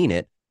because I mean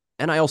it.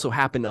 And I also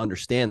happen to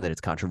understand that it's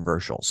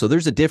controversial. So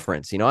there's a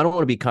difference. You know, I don't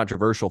want to be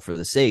controversial for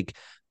the sake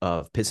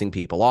of pissing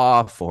people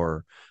off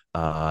or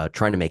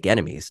trying to make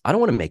enemies. I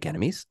don't want to make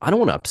enemies. I don't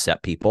want to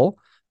upset people.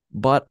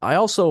 But I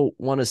also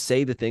want to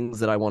say the things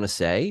that I want to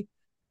say.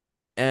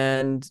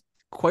 And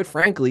quite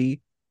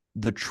frankly,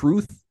 the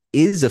truth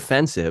is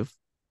offensive,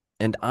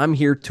 and I'm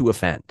here to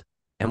offend.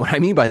 And what I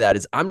mean by that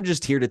is I'm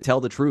just here to tell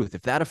the truth.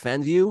 If that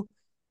offends you,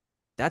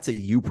 that's a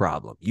you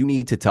problem. You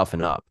need to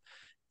toughen up.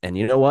 And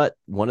you know what?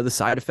 One of the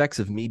side effects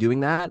of me doing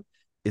that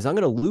is I'm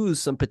going to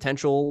lose some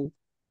potential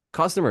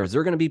customers.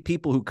 There are going to be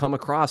people who come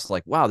across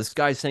like, wow, this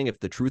guy's saying if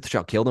the truth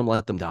shall kill them,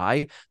 let them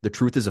die. The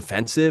truth is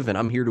offensive and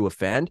I'm here to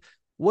offend.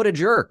 What a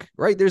jerk,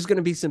 right? There's going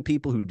to be some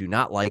people who do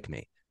not like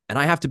me. And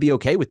I have to be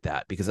okay with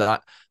that because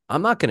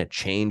I'm not going to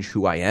change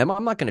who I am.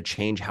 I'm not going to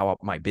change how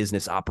my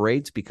business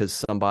operates because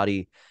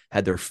somebody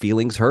had their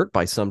feelings hurt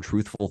by some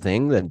truthful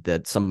thing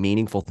that some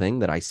meaningful thing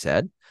that I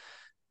said.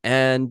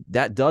 And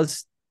that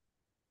does,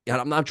 and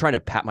I'm not trying to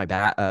pat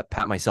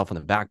myself on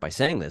the back by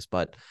saying this,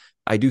 but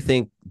I do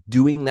think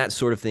doing that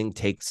sort of thing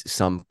takes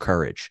some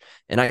courage.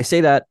 And I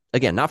say that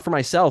again, not for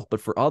myself,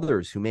 but for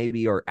others who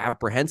maybe are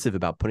apprehensive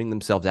about putting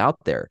themselves out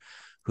there,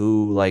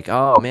 who like,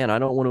 oh man, I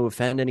don't want to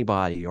offend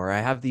anybody, or I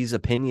have these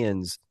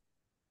opinions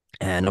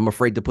and I'm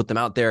afraid to put them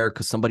out there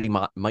because somebody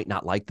might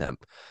not like them.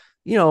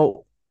 You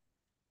know,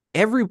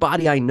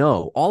 everybody I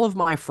know, all of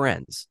my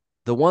friends,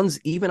 the ones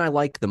even I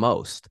like the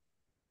most,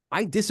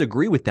 I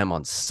disagree with them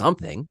on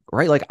something,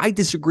 right? Like I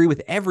disagree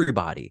with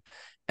everybody.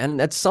 And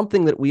that's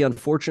something that we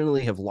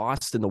unfortunately have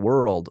lost in the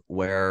world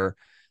where,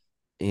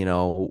 you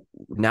know,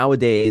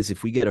 nowadays,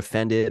 if we get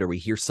offended or we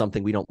hear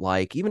something we don't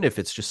like, even if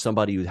it's just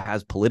somebody who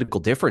has political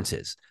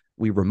differences,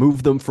 we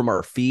remove them from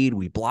our feed,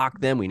 we block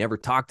them, we never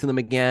talk to them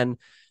again.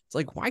 It's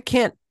like, why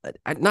can't,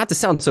 not to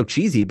sound so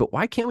cheesy, but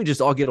why can't we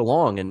just all get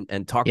along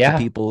and talk to Yeah.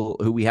 people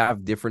who we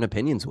have different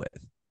opinions with?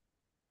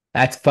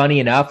 That's funny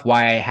enough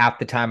why half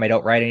the time I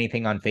don't write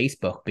anything on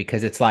Facebook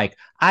because it's like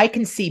I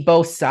can see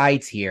both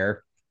sides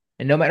here.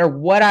 And no matter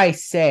what I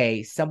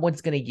say,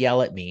 someone's going to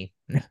yell at me.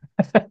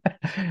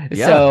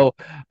 Yeah. So,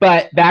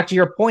 but back to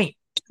your point,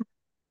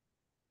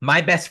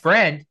 my best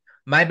friend,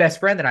 my best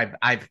friend that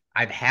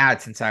I've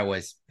had since I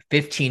was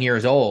 15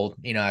 years old,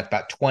 you know, it's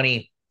about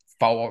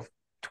 24,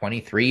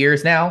 23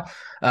 years now.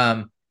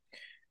 Um,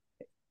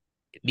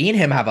 Me and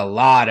him have a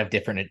lot of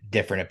different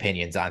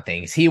opinions on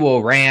things. He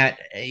will rant.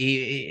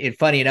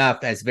 Funny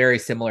enough, has very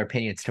similar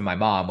opinions to my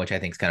mom, which I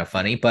think is kind of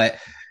funny. But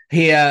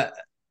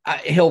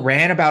he'll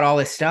rant about all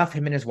this stuff,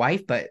 him and his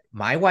wife. But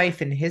my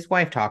wife and his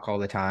wife talk all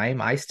the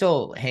time. I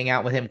still hang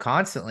out with him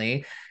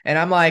constantly, and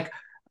I'm like,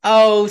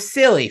 oh,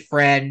 silly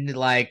friend,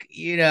 like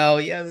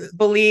yeah,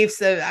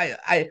 beliefs.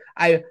 I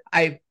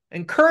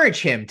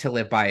encourage him to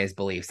live by his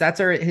beliefs.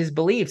 His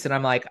beliefs, and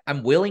I'm like,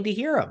 I'm willing to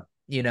hear him.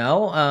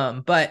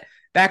 But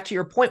back to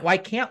your point, why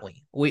can't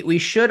we? We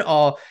should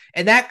all,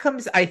 and that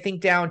comes, I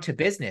think, down to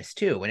business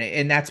too,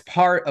 and that's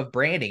part of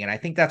branding. And I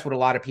think that's what a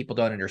lot of people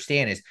don't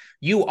understand is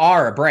you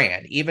are a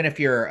brand, even if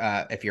you're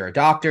a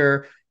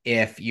doctor,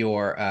 if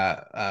you're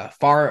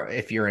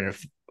if you're in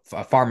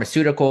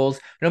pharmaceuticals,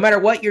 no matter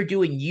what you're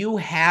doing, you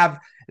have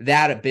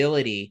that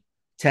ability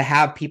to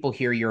have people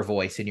hear your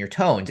voice and your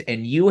tones,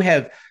 and you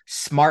have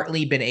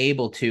smartly been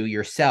able to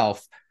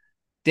yourself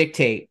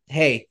dictate,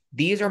 hey,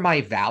 these are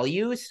my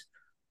values,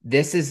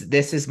 this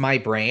is my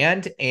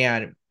brand,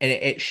 and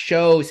it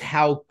shows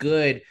how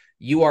good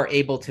you are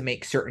able to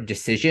make certain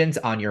decisions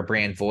on your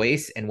brand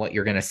voice and what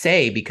you're going to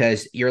say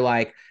because you're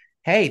like,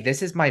 hey,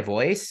 this is my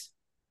voice.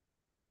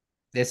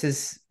 This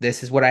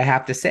is what I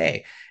have to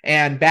say.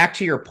 And back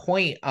to your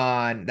point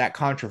on that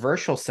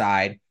controversial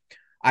side,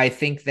 I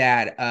think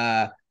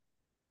that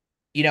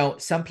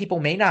some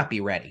people may not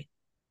be ready.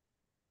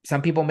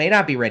 Some people may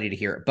not be ready to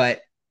hear it, but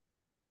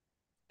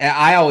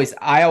I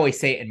always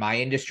say it in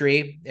my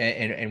industry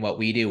and what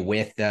we do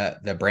with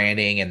the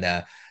branding and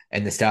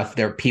the stuff.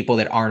 There are people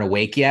that aren't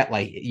awake yet.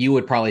 Like you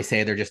would probably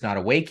say they're just not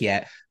awake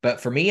yet.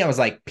 But for me, I was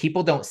like,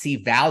 people don't see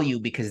value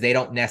because they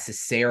don't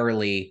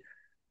necessarily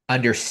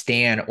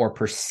understand or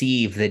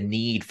perceive the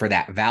need for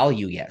that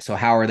value yet. So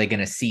how are they going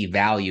to see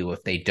value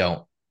if they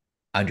don't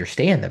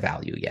understand the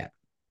value yet?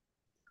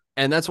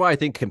 And that's why I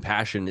think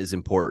compassion is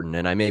important.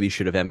 And I maybe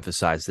should have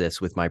emphasized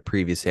this with my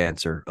previous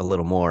answer a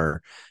little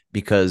more,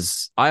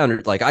 because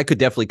I could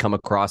definitely come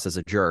across as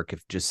a jerk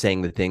if just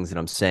saying the things that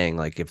I'm saying,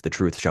 like if the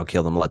truth shall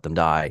kill them, let them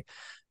die.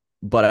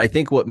 But I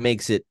think what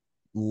makes it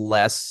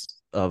less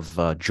of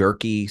a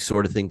jerky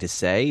sort of thing to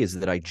say is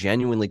that I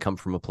genuinely come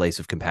from a place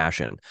of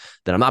compassion,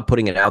 that I'm not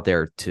putting it out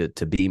there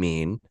to be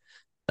mean.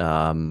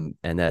 And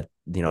that,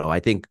 I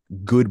think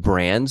good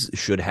brands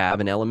should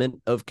have an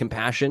element of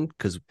compassion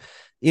because,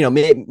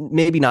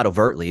 maybe not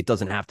overtly, it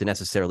doesn't have to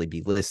necessarily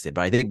be listed,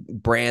 but I think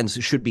brands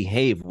should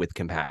behave with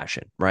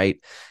compassion, right?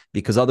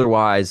 Because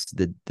otherwise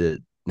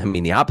the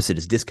opposite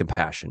is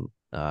discompassion,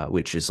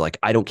 which is like,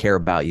 I don't care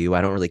about you.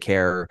 I don't really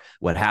care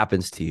what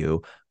happens to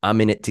you.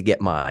 I'm in it to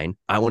get mine.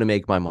 I want to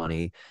make my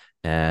money,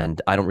 and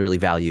I don't really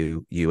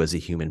value you as a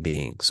human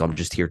being. So I'm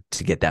just here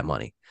to get that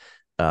money.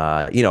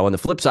 On the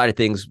flip side of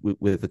things,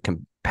 with a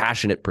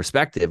compassionate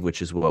perspective,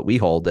 which is what we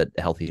hold at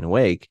Healthy and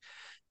Awake,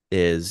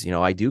 is,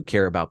 I do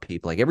care about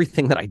people. Like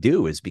everything that I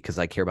do is because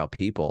I care about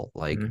people.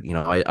 Like,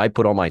 Mm-hmm. I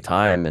put all my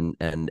time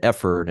and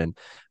effort, and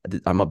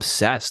I'm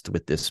obsessed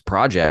with this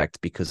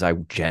project because I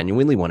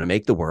genuinely want to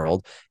make the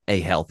world a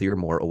healthier,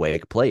 more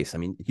awake place. I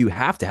mean, you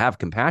have to have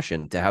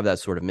compassion to have that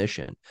sort of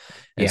mission.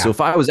 And so Yeah.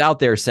 if I was out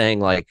there saying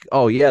like,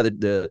 oh yeah,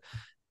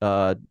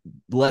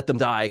 let them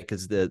die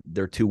because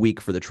they're too weak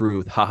for the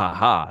truth, ha ha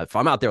ha. If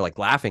I'm out there like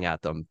laughing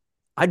at them,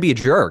 I'd be a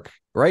jerk,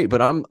 right?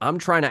 But I'm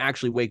trying to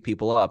actually wake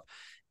people up.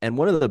 And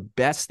one of the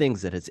best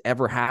things that has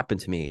ever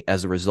happened to me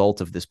as a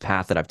result of this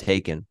path that I've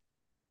taken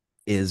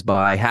is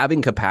by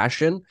having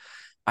compassion.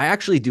 I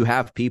actually do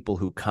have people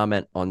who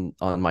comment on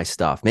my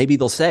stuff. Maybe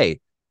they'll say,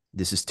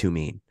 "This is too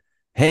mean."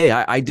 Hey,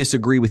 I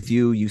disagree with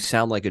you. You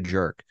sound like a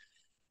jerk.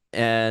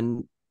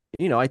 And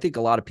I think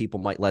a lot of people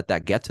might let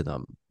that get to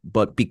them.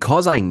 But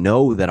because I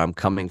know that I'm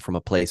coming from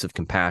a place of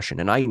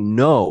compassion, and I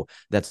know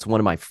that's one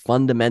of my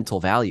fundamental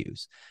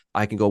values,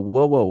 I can go,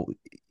 whoa,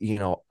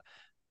 whoa,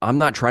 I'm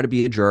not trying to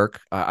be a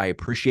jerk. I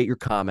appreciate your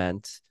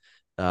comment.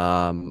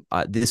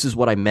 This is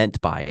what I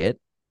meant by it,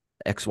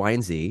 X, Y,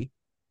 and Z.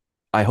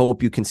 I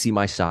hope you can see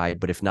my side,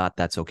 but if not,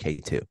 that's okay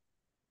too.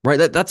 Right?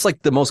 That's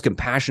like the most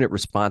compassionate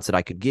response that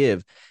I could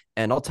give.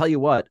 And I'll tell you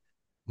what,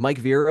 Mike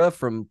Vera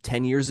from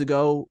 10 years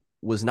ago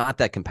was not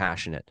that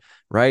compassionate,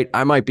 right?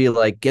 I might be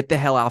like, get the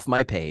hell off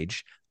my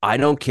page. I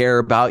don't care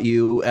about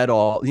you at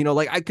all.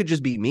 Like I could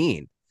just be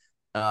mean.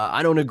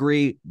 I don't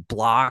agree,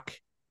 block.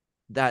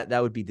 That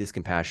would be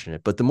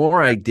discompassionate. But the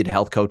more I did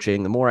health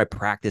coaching, the more I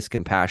practiced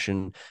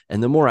compassion,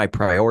 and the more I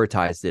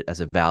prioritized it as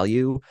a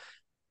value,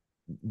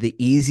 the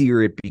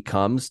easier it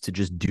becomes to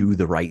just do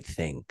the right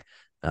thing.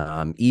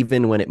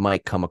 Even when it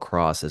might come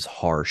across as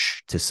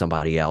harsh to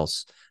somebody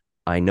else,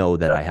 I know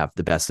that I have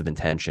the best of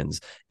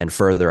intentions. And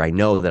further, I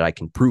know that I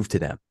can prove to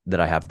them that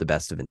I have the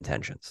best of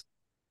intentions.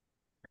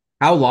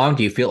 How long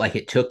do you feel like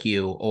it took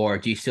you, or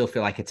do you still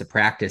feel like it's a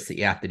practice that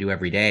you have to do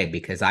every day?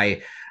 Because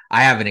I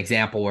have an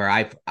example where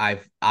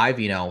I've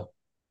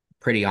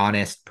pretty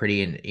honest,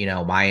 pretty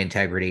in my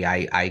integrity.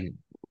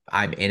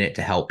 I'm in it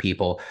to help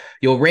people.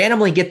 You'll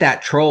randomly get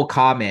that troll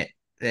comment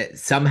that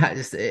somehow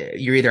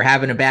you're either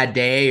having a bad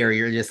day or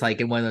you're just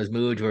like in one of those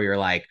moods where you're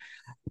like,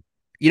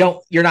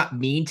 you're not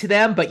mean to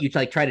them, but you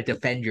like try to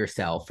defend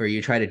yourself or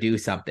you try to do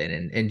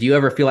something. And do you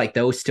ever feel like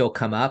those still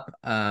come up?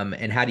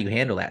 And how do you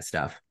handle that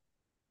stuff?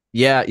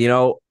 Yeah,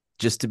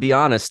 just to be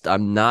honest,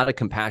 I'm not a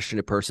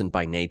compassionate person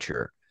by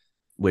nature,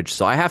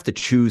 so I have to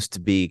choose to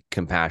be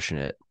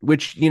compassionate,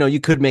 which, you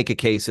could make a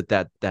case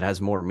that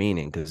has more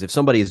meaning, because if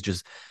somebody is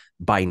just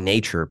by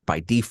nature, by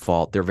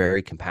default, they're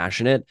very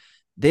compassionate,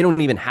 they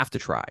don't even have to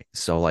try.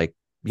 So like,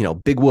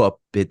 big whoop,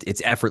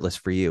 it's effortless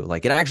for you.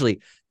 Like it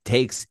actually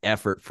takes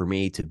effort for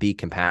me to be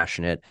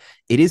compassionate.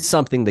 It is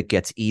something that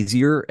gets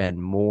easier and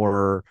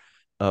more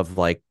of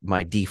like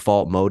my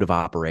default mode of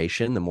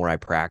operation the more I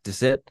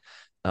practice it.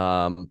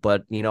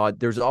 But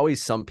there's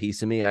always some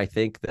piece of me, I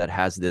think, that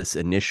has this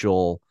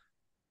initial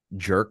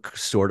jerk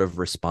sort of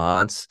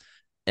response,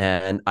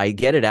 and I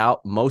get it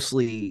out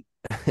mostly.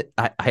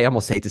 I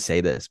almost hate to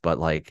say this, but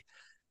like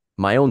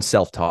my own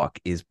self-talk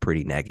is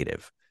pretty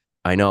negative.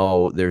 I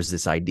know there's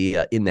this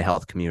idea in the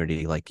health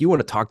community, like you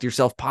want to talk to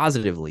yourself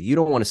positively. You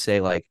don't want to say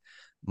like,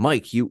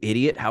 Mike, you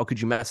idiot, how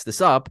could you mess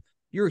this up?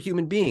 You're a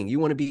human being. You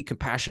want to be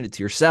compassionate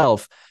to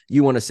yourself.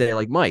 You want to say,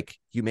 like, Mike,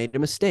 you made a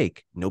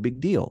mistake. No big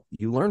deal.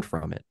 You learned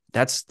from it.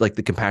 That's like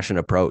the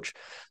compassionate approach.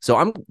 So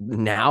I'm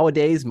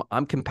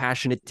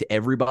compassionate to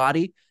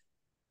everybody,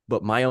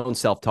 but my own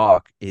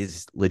self-talk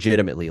is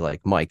legitimately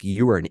like, Mike,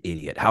 you are an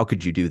idiot. How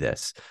could you do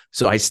this?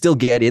 So I still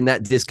get in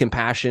that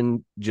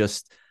discompassion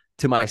just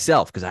to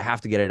myself because I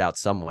have to get it out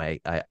some way.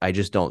 I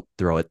just don't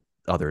throw it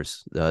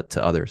others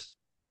to others.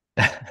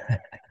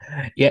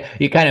 Yeah,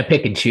 you kind of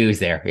pick and choose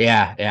there.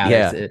 Yeah.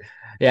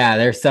 Yeah.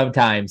 There's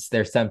sometimes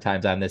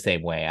I'm the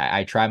same way.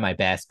 I try my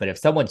best, but if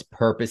someone's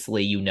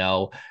purposely,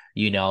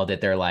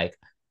 that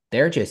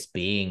they're just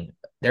being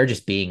they're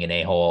just being an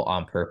a-hole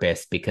on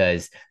purpose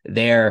because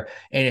and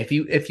if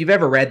you've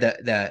ever read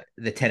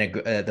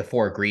the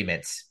four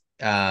agreements,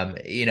 one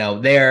of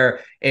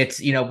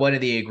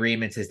the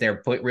agreements is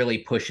they're really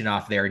pushing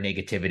off their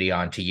negativity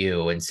onto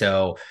you. And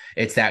so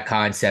it's that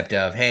concept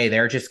of, hey,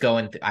 they're just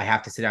I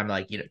have to sit down,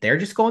 like, they're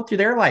just going through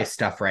their life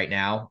stuff right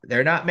now.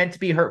 They're not meant to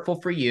be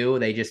hurtful for you.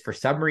 They just, for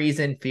some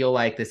reason, feel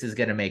like this is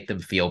going to make them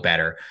feel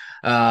better.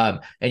 And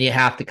you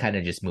have to kind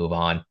of just move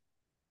on.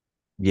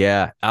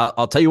 Yeah.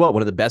 I'll tell you what,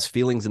 one of the best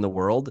feelings in the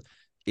world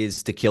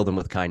is to kill them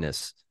with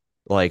kindness.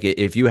 Like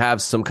if you have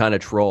some kind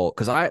of troll,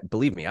 because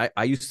believe me,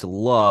 I used to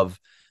love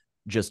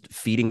just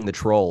feeding the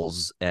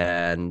trolls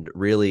and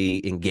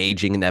really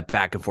engaging in that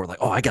back and forth. Like,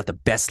 oh, I got the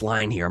best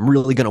line here. I'm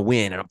really going to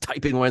win. And I'm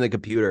typing away on the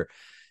computer.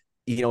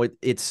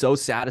 It's so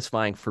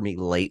satisfying for me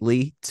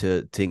lately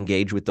to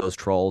engage with those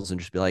trolls and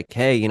just be like,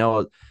 hey,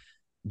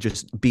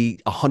 just be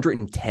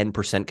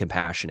 110%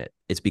 compassionate.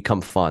 It's become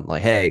fun.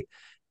 Like, hey,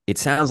 it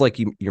sounds like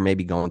you're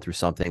maybe going through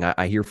something.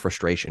 I hear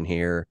frustration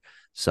here.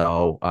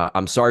 So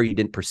I'm sorry you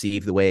didn't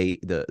perceive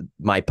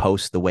my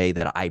post the way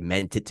that I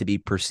meant it to be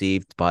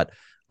perceived, but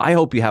I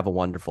hope you have a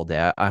wonderful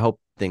day. I hope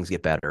things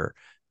get better,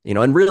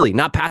 and really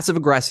not passive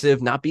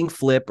aggressive, not being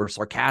flip or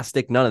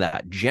sarcastic, none of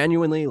that.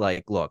 Genuinely,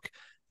 like, look,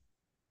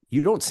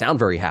 you don't sound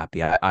very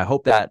happy. I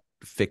hope that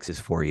fixes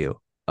for you.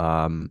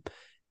 And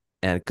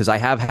because I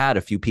have had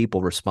a few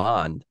people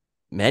respond,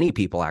 many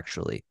people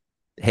actually,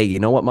 hey, you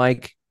know what,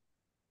 Mike?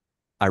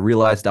 I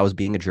realized I was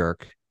being a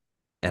jerk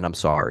and I'm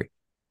sorry.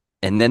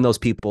 And then those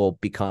people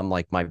become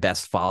like my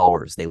best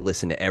followers. They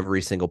listen to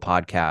every single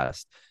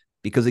podcast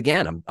because,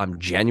 again, I'm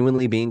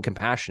genuinely being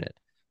compassionate.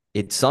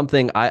 It's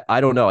something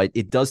I don't know.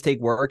 It does take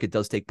work. It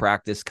does take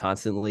practice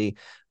constantly.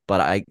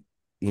 But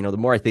the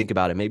more I think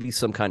about it, maybe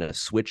some kind of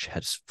switch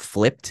has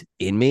flipped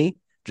in me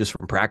just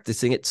from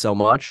practicing it so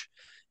much.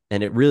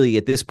 And it really,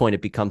 at this point,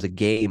 it becomes a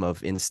game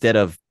of, instead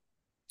of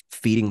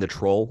feeding the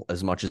troll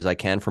as much as I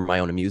can for my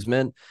own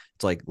amusement,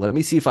 it's like, let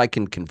me see if I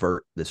can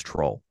convert this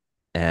troll.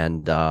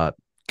 And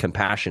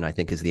compassion, I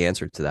think, is the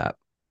answer to that.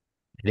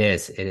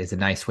 It is a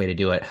nice way to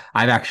do it.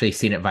 I've actually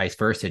seen it vice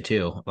versa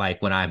too.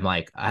 Like when I'm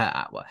like,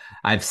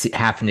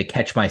 having to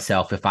catch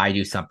myself if I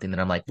do something that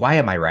I'm like, why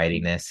am I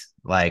writing this?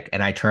 Like,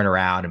 and I turn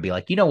around and be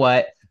like, you know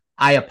what?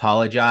 I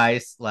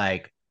apologize.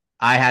 Like,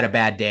 I had a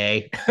bad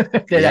day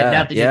that had Yeah,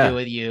 nothing to do yeah.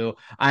 with you.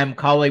 I'm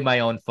calling my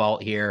own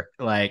fault here.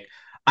 Like,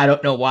 I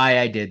don't know why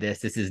I did this.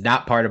 This is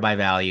not part of my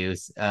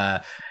values.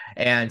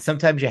 And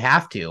sometimes you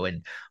have to.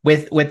 And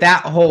with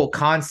that whole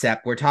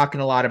concept, we're talking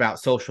a lot about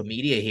social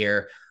media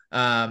here.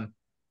 Um,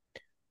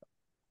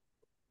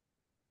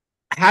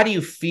 how do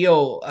you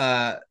feel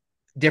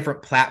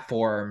different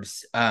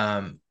platforms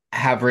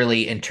have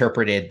really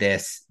interpreted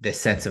this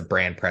sense of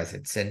brand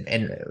presence,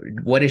 and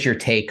what is your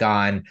take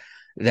on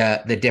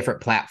the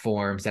different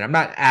platforms? And I'm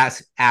not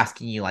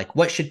asking you like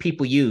what should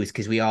people use,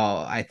 because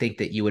I think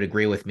that you would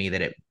agree with me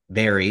that it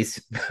varies,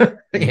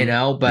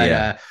 Mm-hmm. but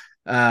Yeah.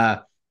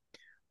 uh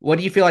what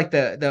do you feel like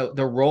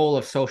the role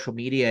of social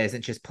media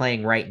isn't just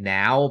playing right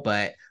now,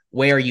 but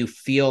where you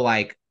feel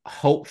like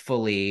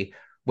hopefully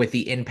with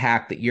the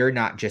impact that you're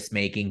not just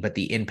making, but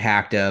the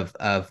impact of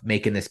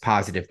making this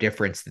positive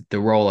difference, the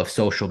role of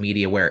social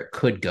media where it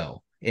could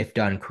go if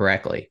done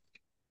correctly?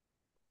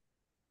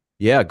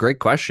 Yeah, great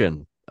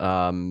question.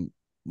 The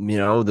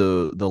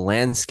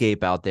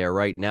landscape out there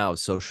right now,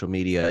 social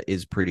media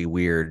is pretty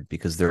weird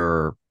because there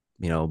are,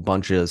 a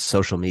bunch of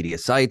social media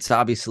sites,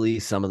 obviously,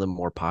 some of them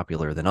more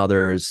popular than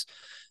others.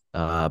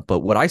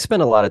 But what I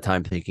spend a lot of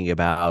time thinking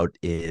about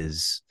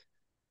is,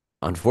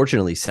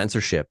 unfortunately,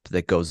 censorship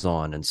that goes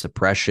on and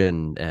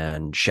suppression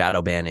and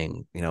shadow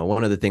banning.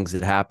 One of the things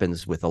that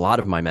happens with a lot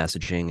of my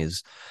messaging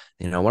is,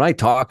 when I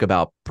talk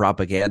about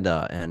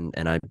propaganda and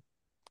I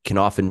can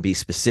often be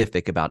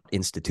specific about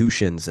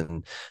institutions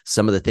and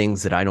some of the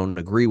things that I don't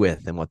agree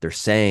with and what they're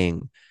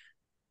saying.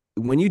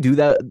 When you do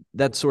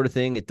that sort of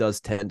thing, it does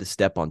tend to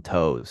step on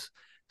toes.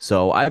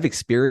 So I've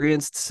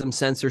experienced some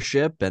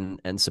censorship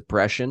and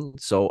suppression.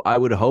 So I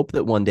would hope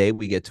that one day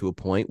we get to a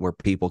point where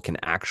people can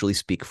actually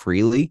speak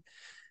freely.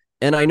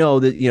 And I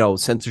know that,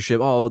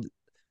 censorship,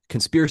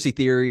 conspiracy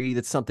theory,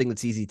 that's something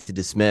that's easy to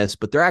dismiss,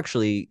 but they're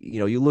actually,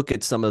 you look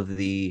at some of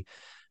there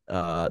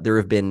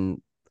have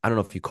been, I don't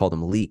know if you call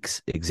them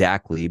leaks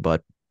exactly,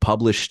 but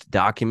published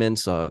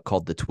documents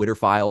called the Twitter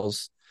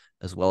files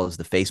as well as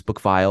the Facebook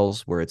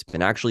files, where it's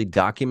been actually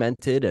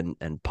documented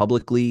and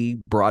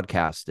publicly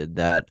broadcasted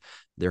that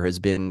there has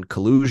been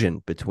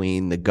collusion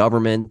between the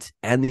government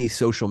and these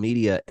social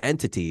media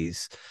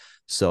entities.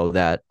 So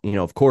that,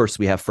 of course,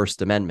 we have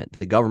First Amendment.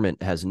 The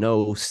government has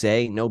no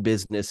say, no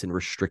business in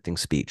restricting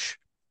speech.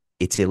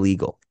 It's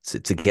illegal.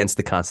 It's against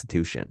the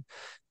Constitution.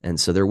 And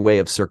so their way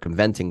of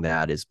circumventing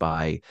that is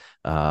by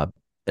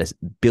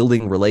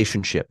building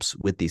relationships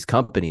with these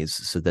companies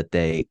so that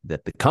the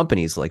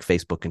companies like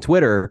Facebook and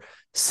Twitter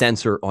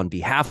censor on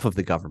behalf of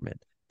the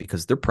government,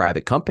 because they're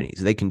private companies.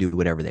 They can do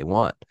whatever they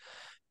want.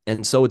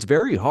 And so it's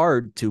very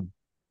hard to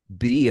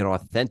be an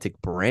authentic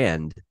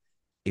brand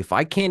if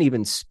I can't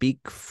even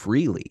speak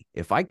freely,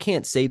 if I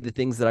can't say the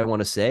things that I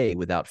want to say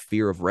without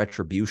fear of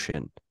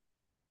retribution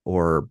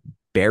or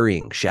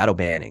shadow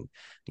banning.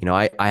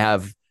 I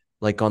have,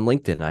 like on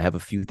LinkedIn, I have a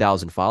few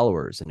thousand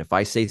followers. And if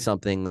I say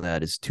something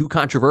that is too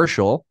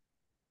controversial,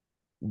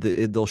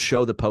 they'll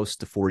show the post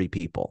to 40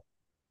 people.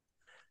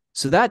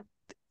 So that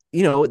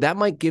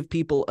might give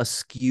people a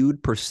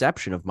skewed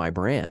perception of my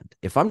brand.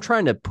 If I'm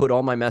trying to put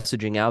all my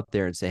messaging out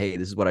there and say, hey,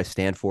 this is what I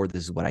stand for,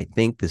 this is what I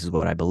think, this is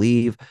what I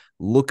believe,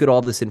 look at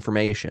all this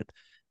information.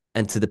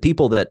 And to the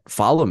people that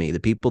follow me, the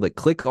people that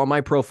click on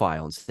my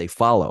profile and say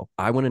follow,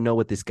 I want to know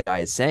what this guy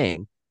is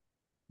saying,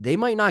 they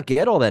might not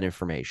get all that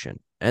information.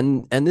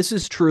 And this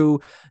is true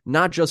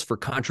not just for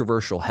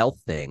controversial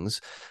health things,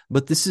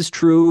 but this is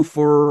true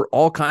for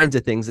all kinds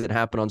of things that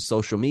happen on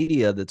social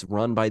media that's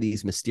run by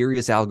these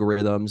mysterious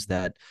algorithms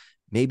that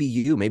maybe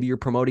you're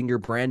promoting your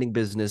branding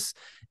business,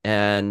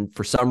 and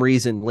for some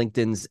reason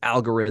LinkedIn's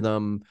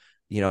algorithm,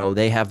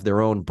 they have their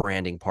own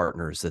branding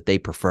partners that they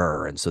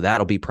prefer, and so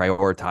that'll be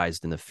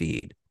prioritized in the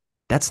feed.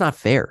 That's not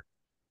fair.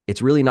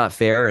 It's really not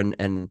fair,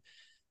 and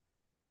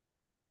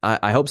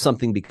I hope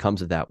something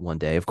becomes of that one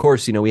day. Of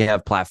course, we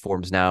have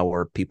platforms now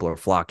where people are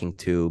flocking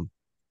to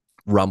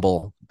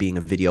Rumble, being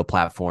a video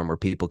platform where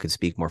people can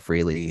speak more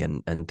freely,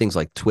 and things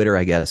like Twitter,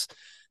 I guess,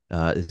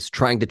 is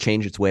trying to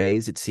change its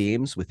ways, it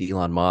seems, with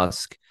Elon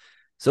Musk.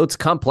 So it's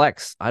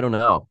complex. I don't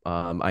know.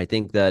 I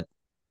think that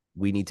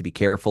we need to be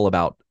careful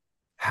about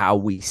how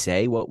we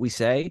say what we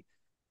say,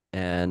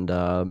 and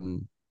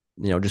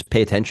just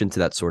pay attention to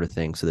that sort of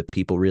thing so that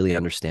people really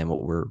understand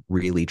what we're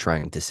really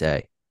trying to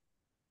say.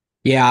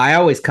 Yeah, I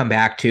always come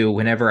back to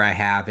whenever I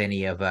have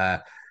any of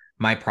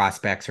my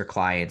prospects or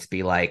clients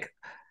be like,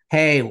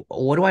 "Hey,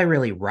 what do I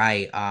really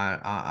write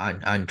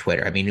on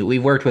Twitter?" I mean,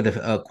 we've worked with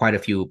quite a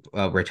few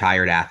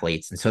retired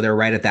athletes, and so they're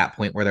right at that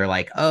point where they're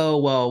like, "Oh,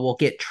 well, we'll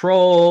get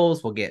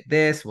trolls, we'll get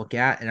this, we'll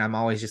get," and I'm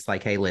always just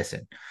like, "Hey,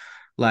 listen,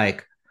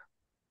 like,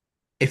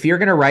 if you're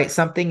gonna write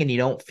something and you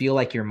don't feel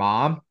like your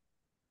mom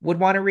would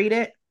want to read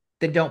it,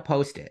 then don't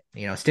post it.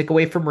 Stick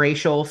away from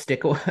racial,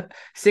 stick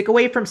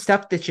away from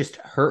stuff that's just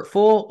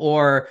hurtful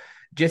or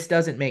just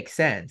doesn't make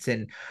sense.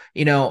 And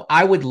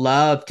I would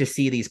love to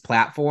see these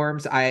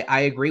platforms.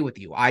 I agree with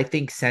you. I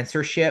think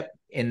censorship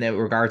in the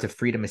regards of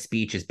freedom of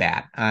speech is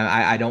bad.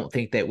 I don't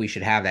think that we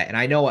should have that. And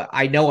I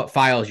know what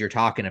files you're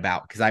talking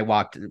about because I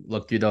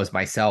looked through those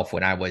myself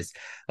when I was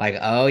like,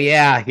 oh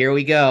yeah, here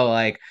we go.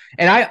 Like,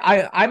 and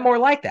I'm more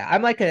like that.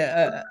 I'm like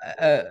a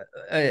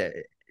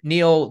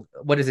Neil,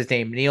 what is his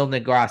name? Neil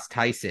deGrasse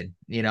Tyson.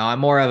 I'm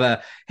more of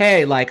a,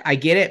 hey, like I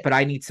get it, but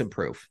I need some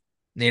proof.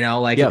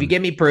 Like if Yeah. you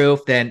give me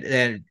proof,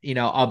 then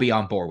I'll be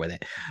on board with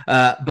it.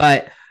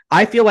 But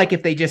I feel like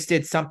if they just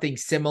did something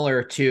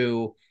similar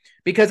to,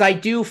 because I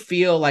do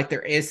feel like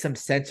there is some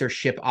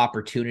censorship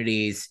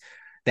opportunities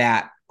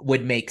that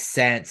would make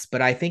sense,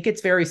 but I think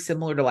it's very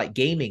similar to like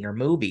gaming or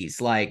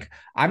movies. Like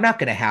I'm not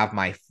going to have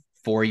my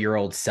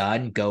 4-year-old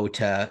son go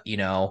to,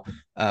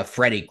 a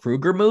Freddy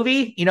Krueger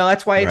movie.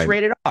 That's why it's Right.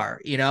 rated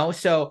R,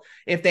 So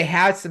if they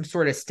had some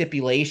sort of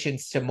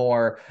stipulations to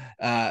more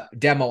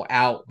demo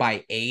out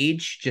by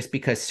age, just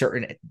because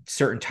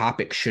certain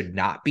topics should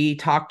not be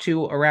talked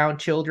to around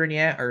children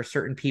yet, or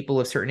certain people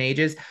of certain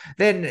ages,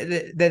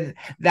 then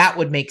that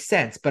would make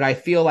sense. But I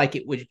feel like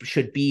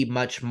should be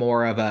much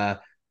more of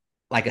a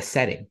like a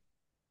setting.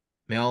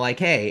 Like,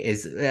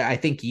 hey, I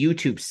think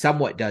YouTube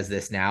somewhat does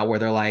this now where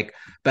they're like,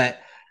 but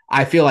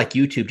I feel like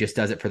YouTube just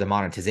does it for the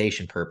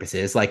monetization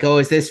purposes. Like, oh,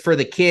 is this for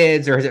the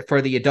kids or is it for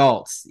the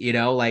adults?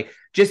 Like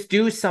just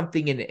do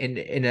something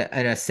in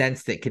a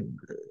sense that could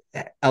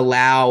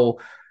allow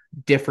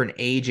different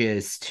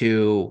ages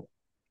to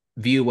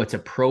view what's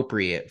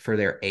appropriate for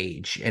their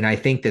age. And I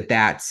think that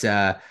that's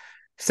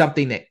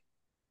something that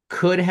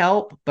could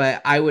help,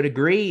 but I would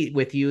agree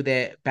with you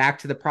that back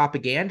to the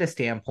propaganda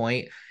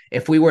standpoint,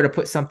 if we were to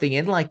put something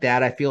in like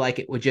that, I feel like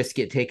it would just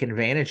get taken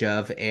advantage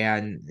of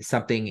and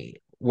something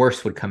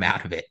worse would come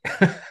out of it.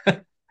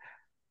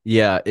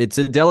 Yeah, it's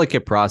a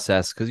delicate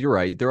process because you're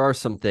right. There are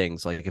some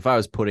things like if I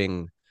was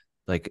putting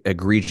like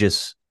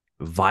egregious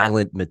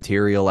violent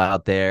material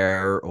out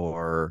there,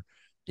 or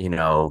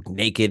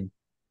naked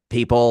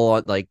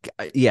people, like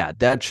yeah,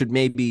 that should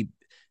maybe,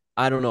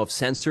 I don't know if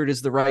censored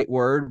is the right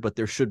word, but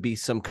there should be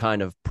some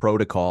kind of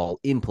protocol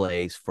in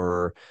place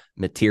for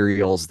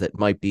materials that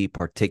might be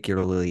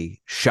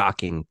particularly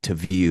shocking to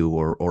view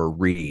or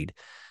read.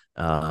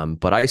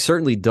 But I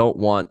certainly don't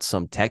want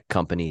some tech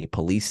company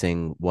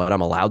policing what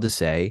I'm allowed to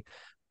say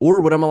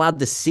or what I'm allowed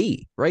to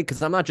see, right?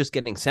 Because I'm not just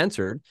getting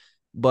censored,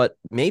 but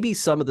maybe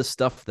some of the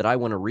stuff that I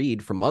want to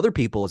read from other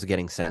people is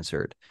getting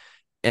censored.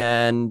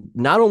 And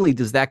not only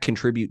does that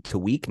contribute to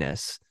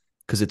weakness,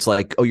 because it's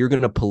like, oh, you're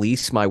going to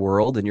police my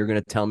world and you're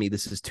going to tell me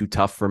this is too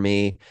tough for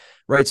me,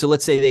 right? So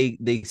let's say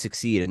they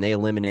succeed and they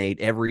eliminate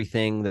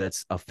everything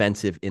that's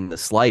offensive in the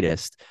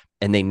slightest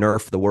and they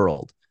nerf the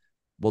world.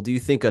 Well, do you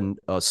think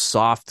a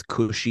soft,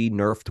 cushy,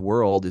 nerfed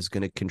world is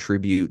going to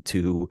contribute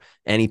to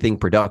anything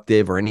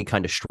productive or any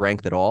kind of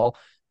strength at all?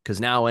 Because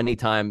now,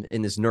 anytime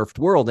in this nerfed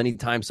world,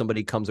 anytime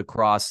somebody comes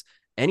across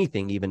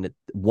anything, even at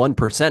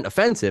 1%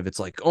 offensive, it's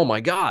like, oh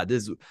my God,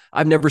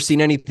 I've never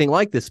seen anything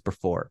like this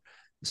before.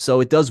 So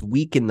it does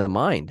weaken the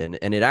mind,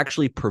 and it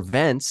actually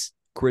prevents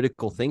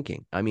critical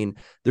thinking. I mean,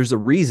 there's a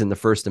reason the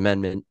First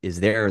Amendment is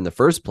there in the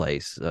first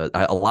place,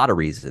 a lot of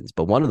reasons,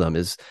 but one of them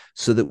is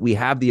so that we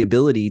have the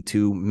ability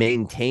to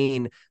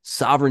maintain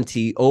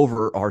sovereignty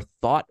over our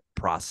thought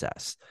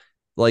process.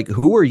 Like,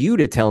 who are you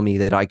to tell me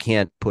that I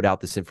can't put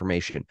out this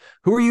information?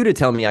 Who are you to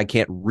tell me I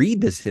can't read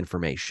this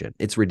information?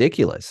 It's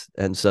ridiculous.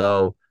 And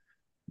so,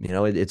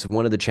 it's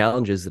one of the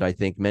challenges that I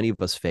think many of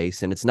us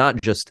face. And it's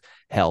not just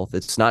health,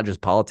 it's not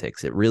just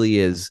politics. It really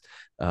is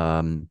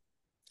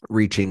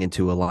reaching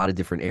into a lot of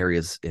different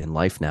areas in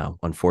life now,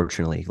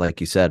 unfortunately, like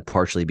you said,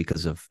 partially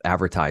because of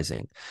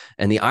advertising.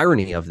 And the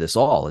irony of this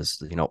all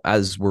is,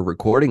 as we're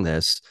recording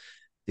this,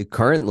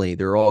 currently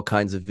there are all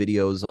kinds of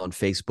videos on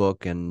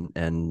Facebook and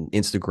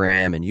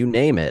Instagram and you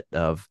name it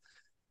of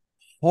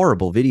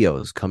horrible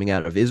videos coming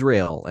out of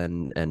Israel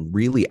and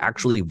really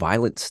actually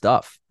violent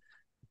stuff.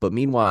 But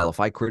meanwhile,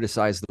 if I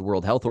criticize the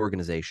World Health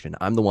Organization,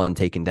 I'm the one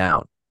taken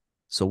down.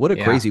 So what a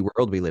Yeah. crazy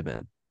world we live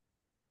in.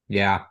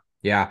 Yeah.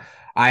 Yeah.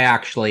 I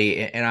actually,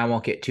 and I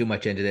won't get too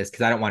much into this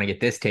because I don't want to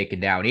get this taken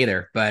down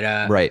either.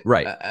 But Right,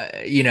 right.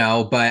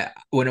 but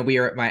when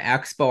we were at my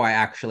expo, I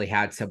actually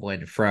had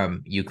someone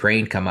from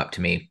Ukraine come up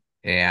to me,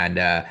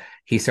 and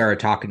he started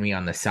talking to me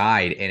on the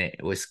side, and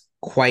it was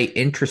quite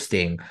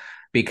interesting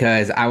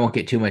because I won't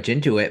get too much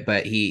into it,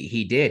 but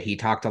he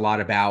talked a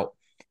lot about,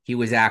 he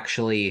was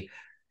actually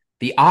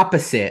the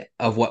opposite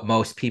of what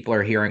most people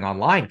are hearing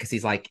online, because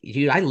he's like,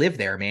 dude, I live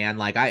there, man.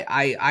 Like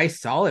I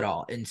saw it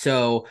all. And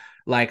so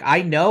like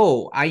I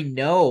know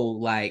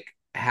like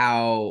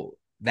how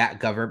that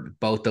government,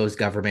 both those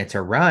governments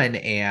are run.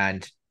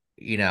 And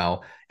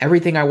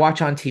everything I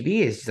watch on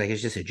TV is just like,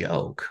 it's just a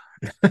joke.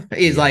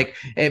 Is Yeah. like,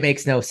 it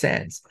makes no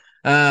sense.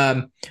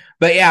 um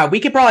but yeah,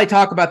 we could probably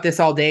talk about this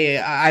all day.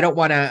 I don't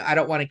want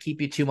to keep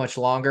you too much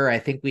longer. I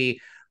think we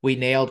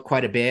nailed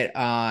quite a bit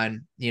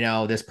on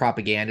this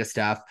propaganda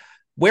stuff.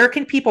 Where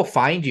can people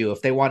find you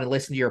if they want to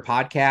listen to your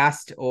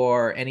podcast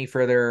or any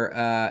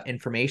further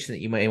information that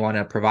you may want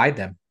to provide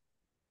them?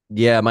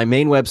 Yeah, my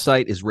main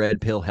website is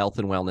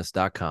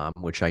redpillhealthandwellness.com,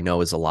 which I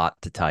know is a lot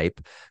to type.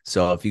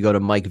 So if you go to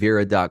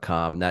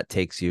mikevera.com, that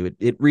takes you,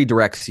 it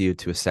redirects you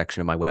to a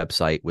section of my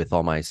website with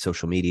all my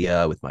social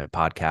media, with my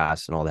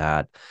podcasts and all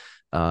that.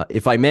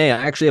 If I may, I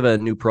actually have a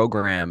new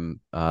program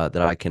that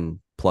I can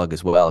plug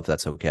as well, if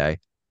that's okay.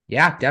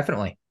 Yeah,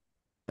 definitely.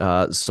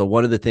 So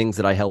one of the things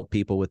that I help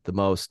people with the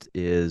most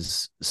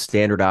is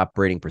standard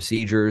operating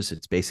procedures.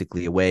 It's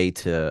basically a way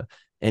to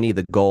any of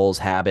the goals,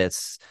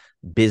 habits,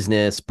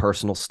 business,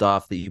 personal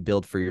stuff that you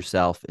build for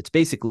yourself. It's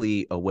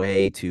basically a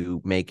way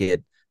to make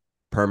it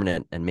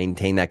permanent and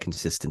maintain that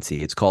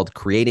consistency. It's called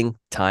creating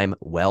time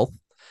wealth.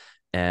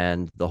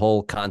 And the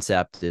whole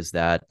concept is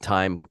that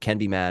time can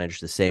be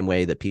managed the same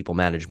way that people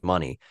manage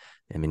money.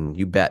 I mean,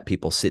 you bet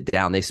people sit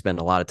down, they spend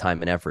a lot of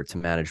time and effort to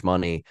manage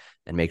money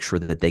and make sure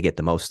that they get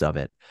the most of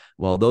it.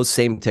 Well, those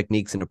same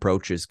techniques and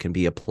approaches can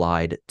be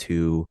applied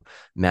to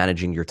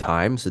managing your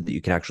time so that you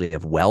can actually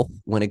have wealth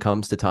when it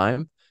comes to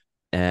time.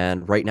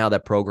 And right now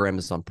that program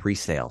is on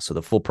pre-sale. So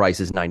the full price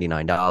is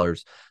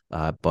 $99,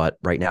 but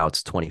right now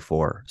it's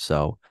 $24.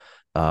 So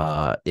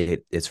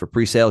it's for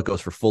pre-sale. It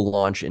goes for full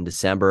launch in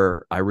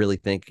December. I really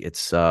think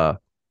it's going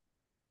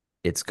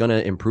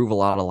to improve a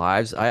lot of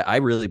lives. I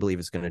really believe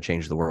it's going to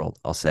change the world.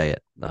 I'll say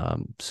it.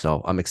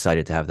 So I'm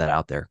excited to have that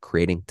out there,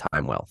 creating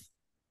time wealth.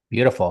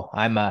 Beautiful.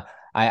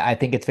 I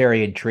think it's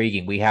very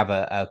intriguing. We have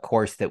a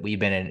course that we've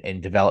been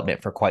in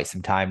development for quite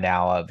some time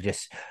now, of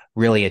just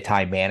really a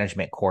time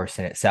management course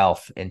in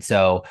itself. And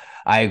so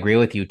I agree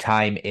with you.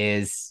 Time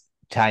is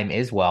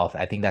wealth.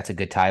 I think that's a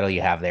good title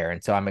you have there.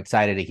 And so I'm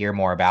excited to hear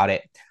more about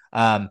it.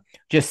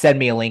 Just send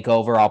me a link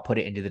over. I'll put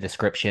it into the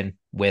description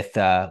with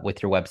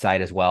your website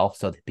as well,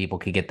 so that people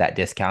could get that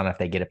discount if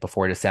they get it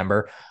before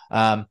December.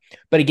 But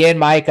again,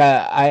 Mike,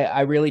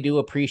 I really do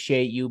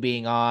appreciate you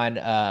being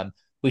on.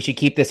 We should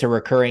keep this a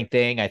recurring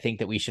thing. I think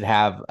that we should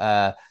have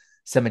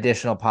some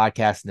additional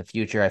podcasts in the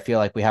future. I feel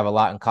like we have a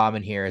lot in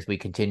common here as we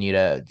continue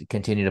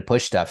to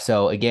push stuff.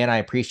 So again, I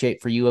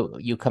appreciate for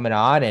you coming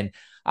on, and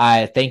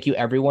I thank you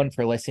everyone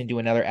for listening to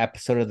another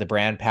episode of the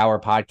Brand Power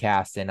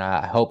Podcast. And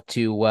I hope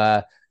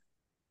to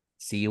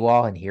see you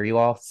all and hear you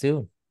all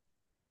soon.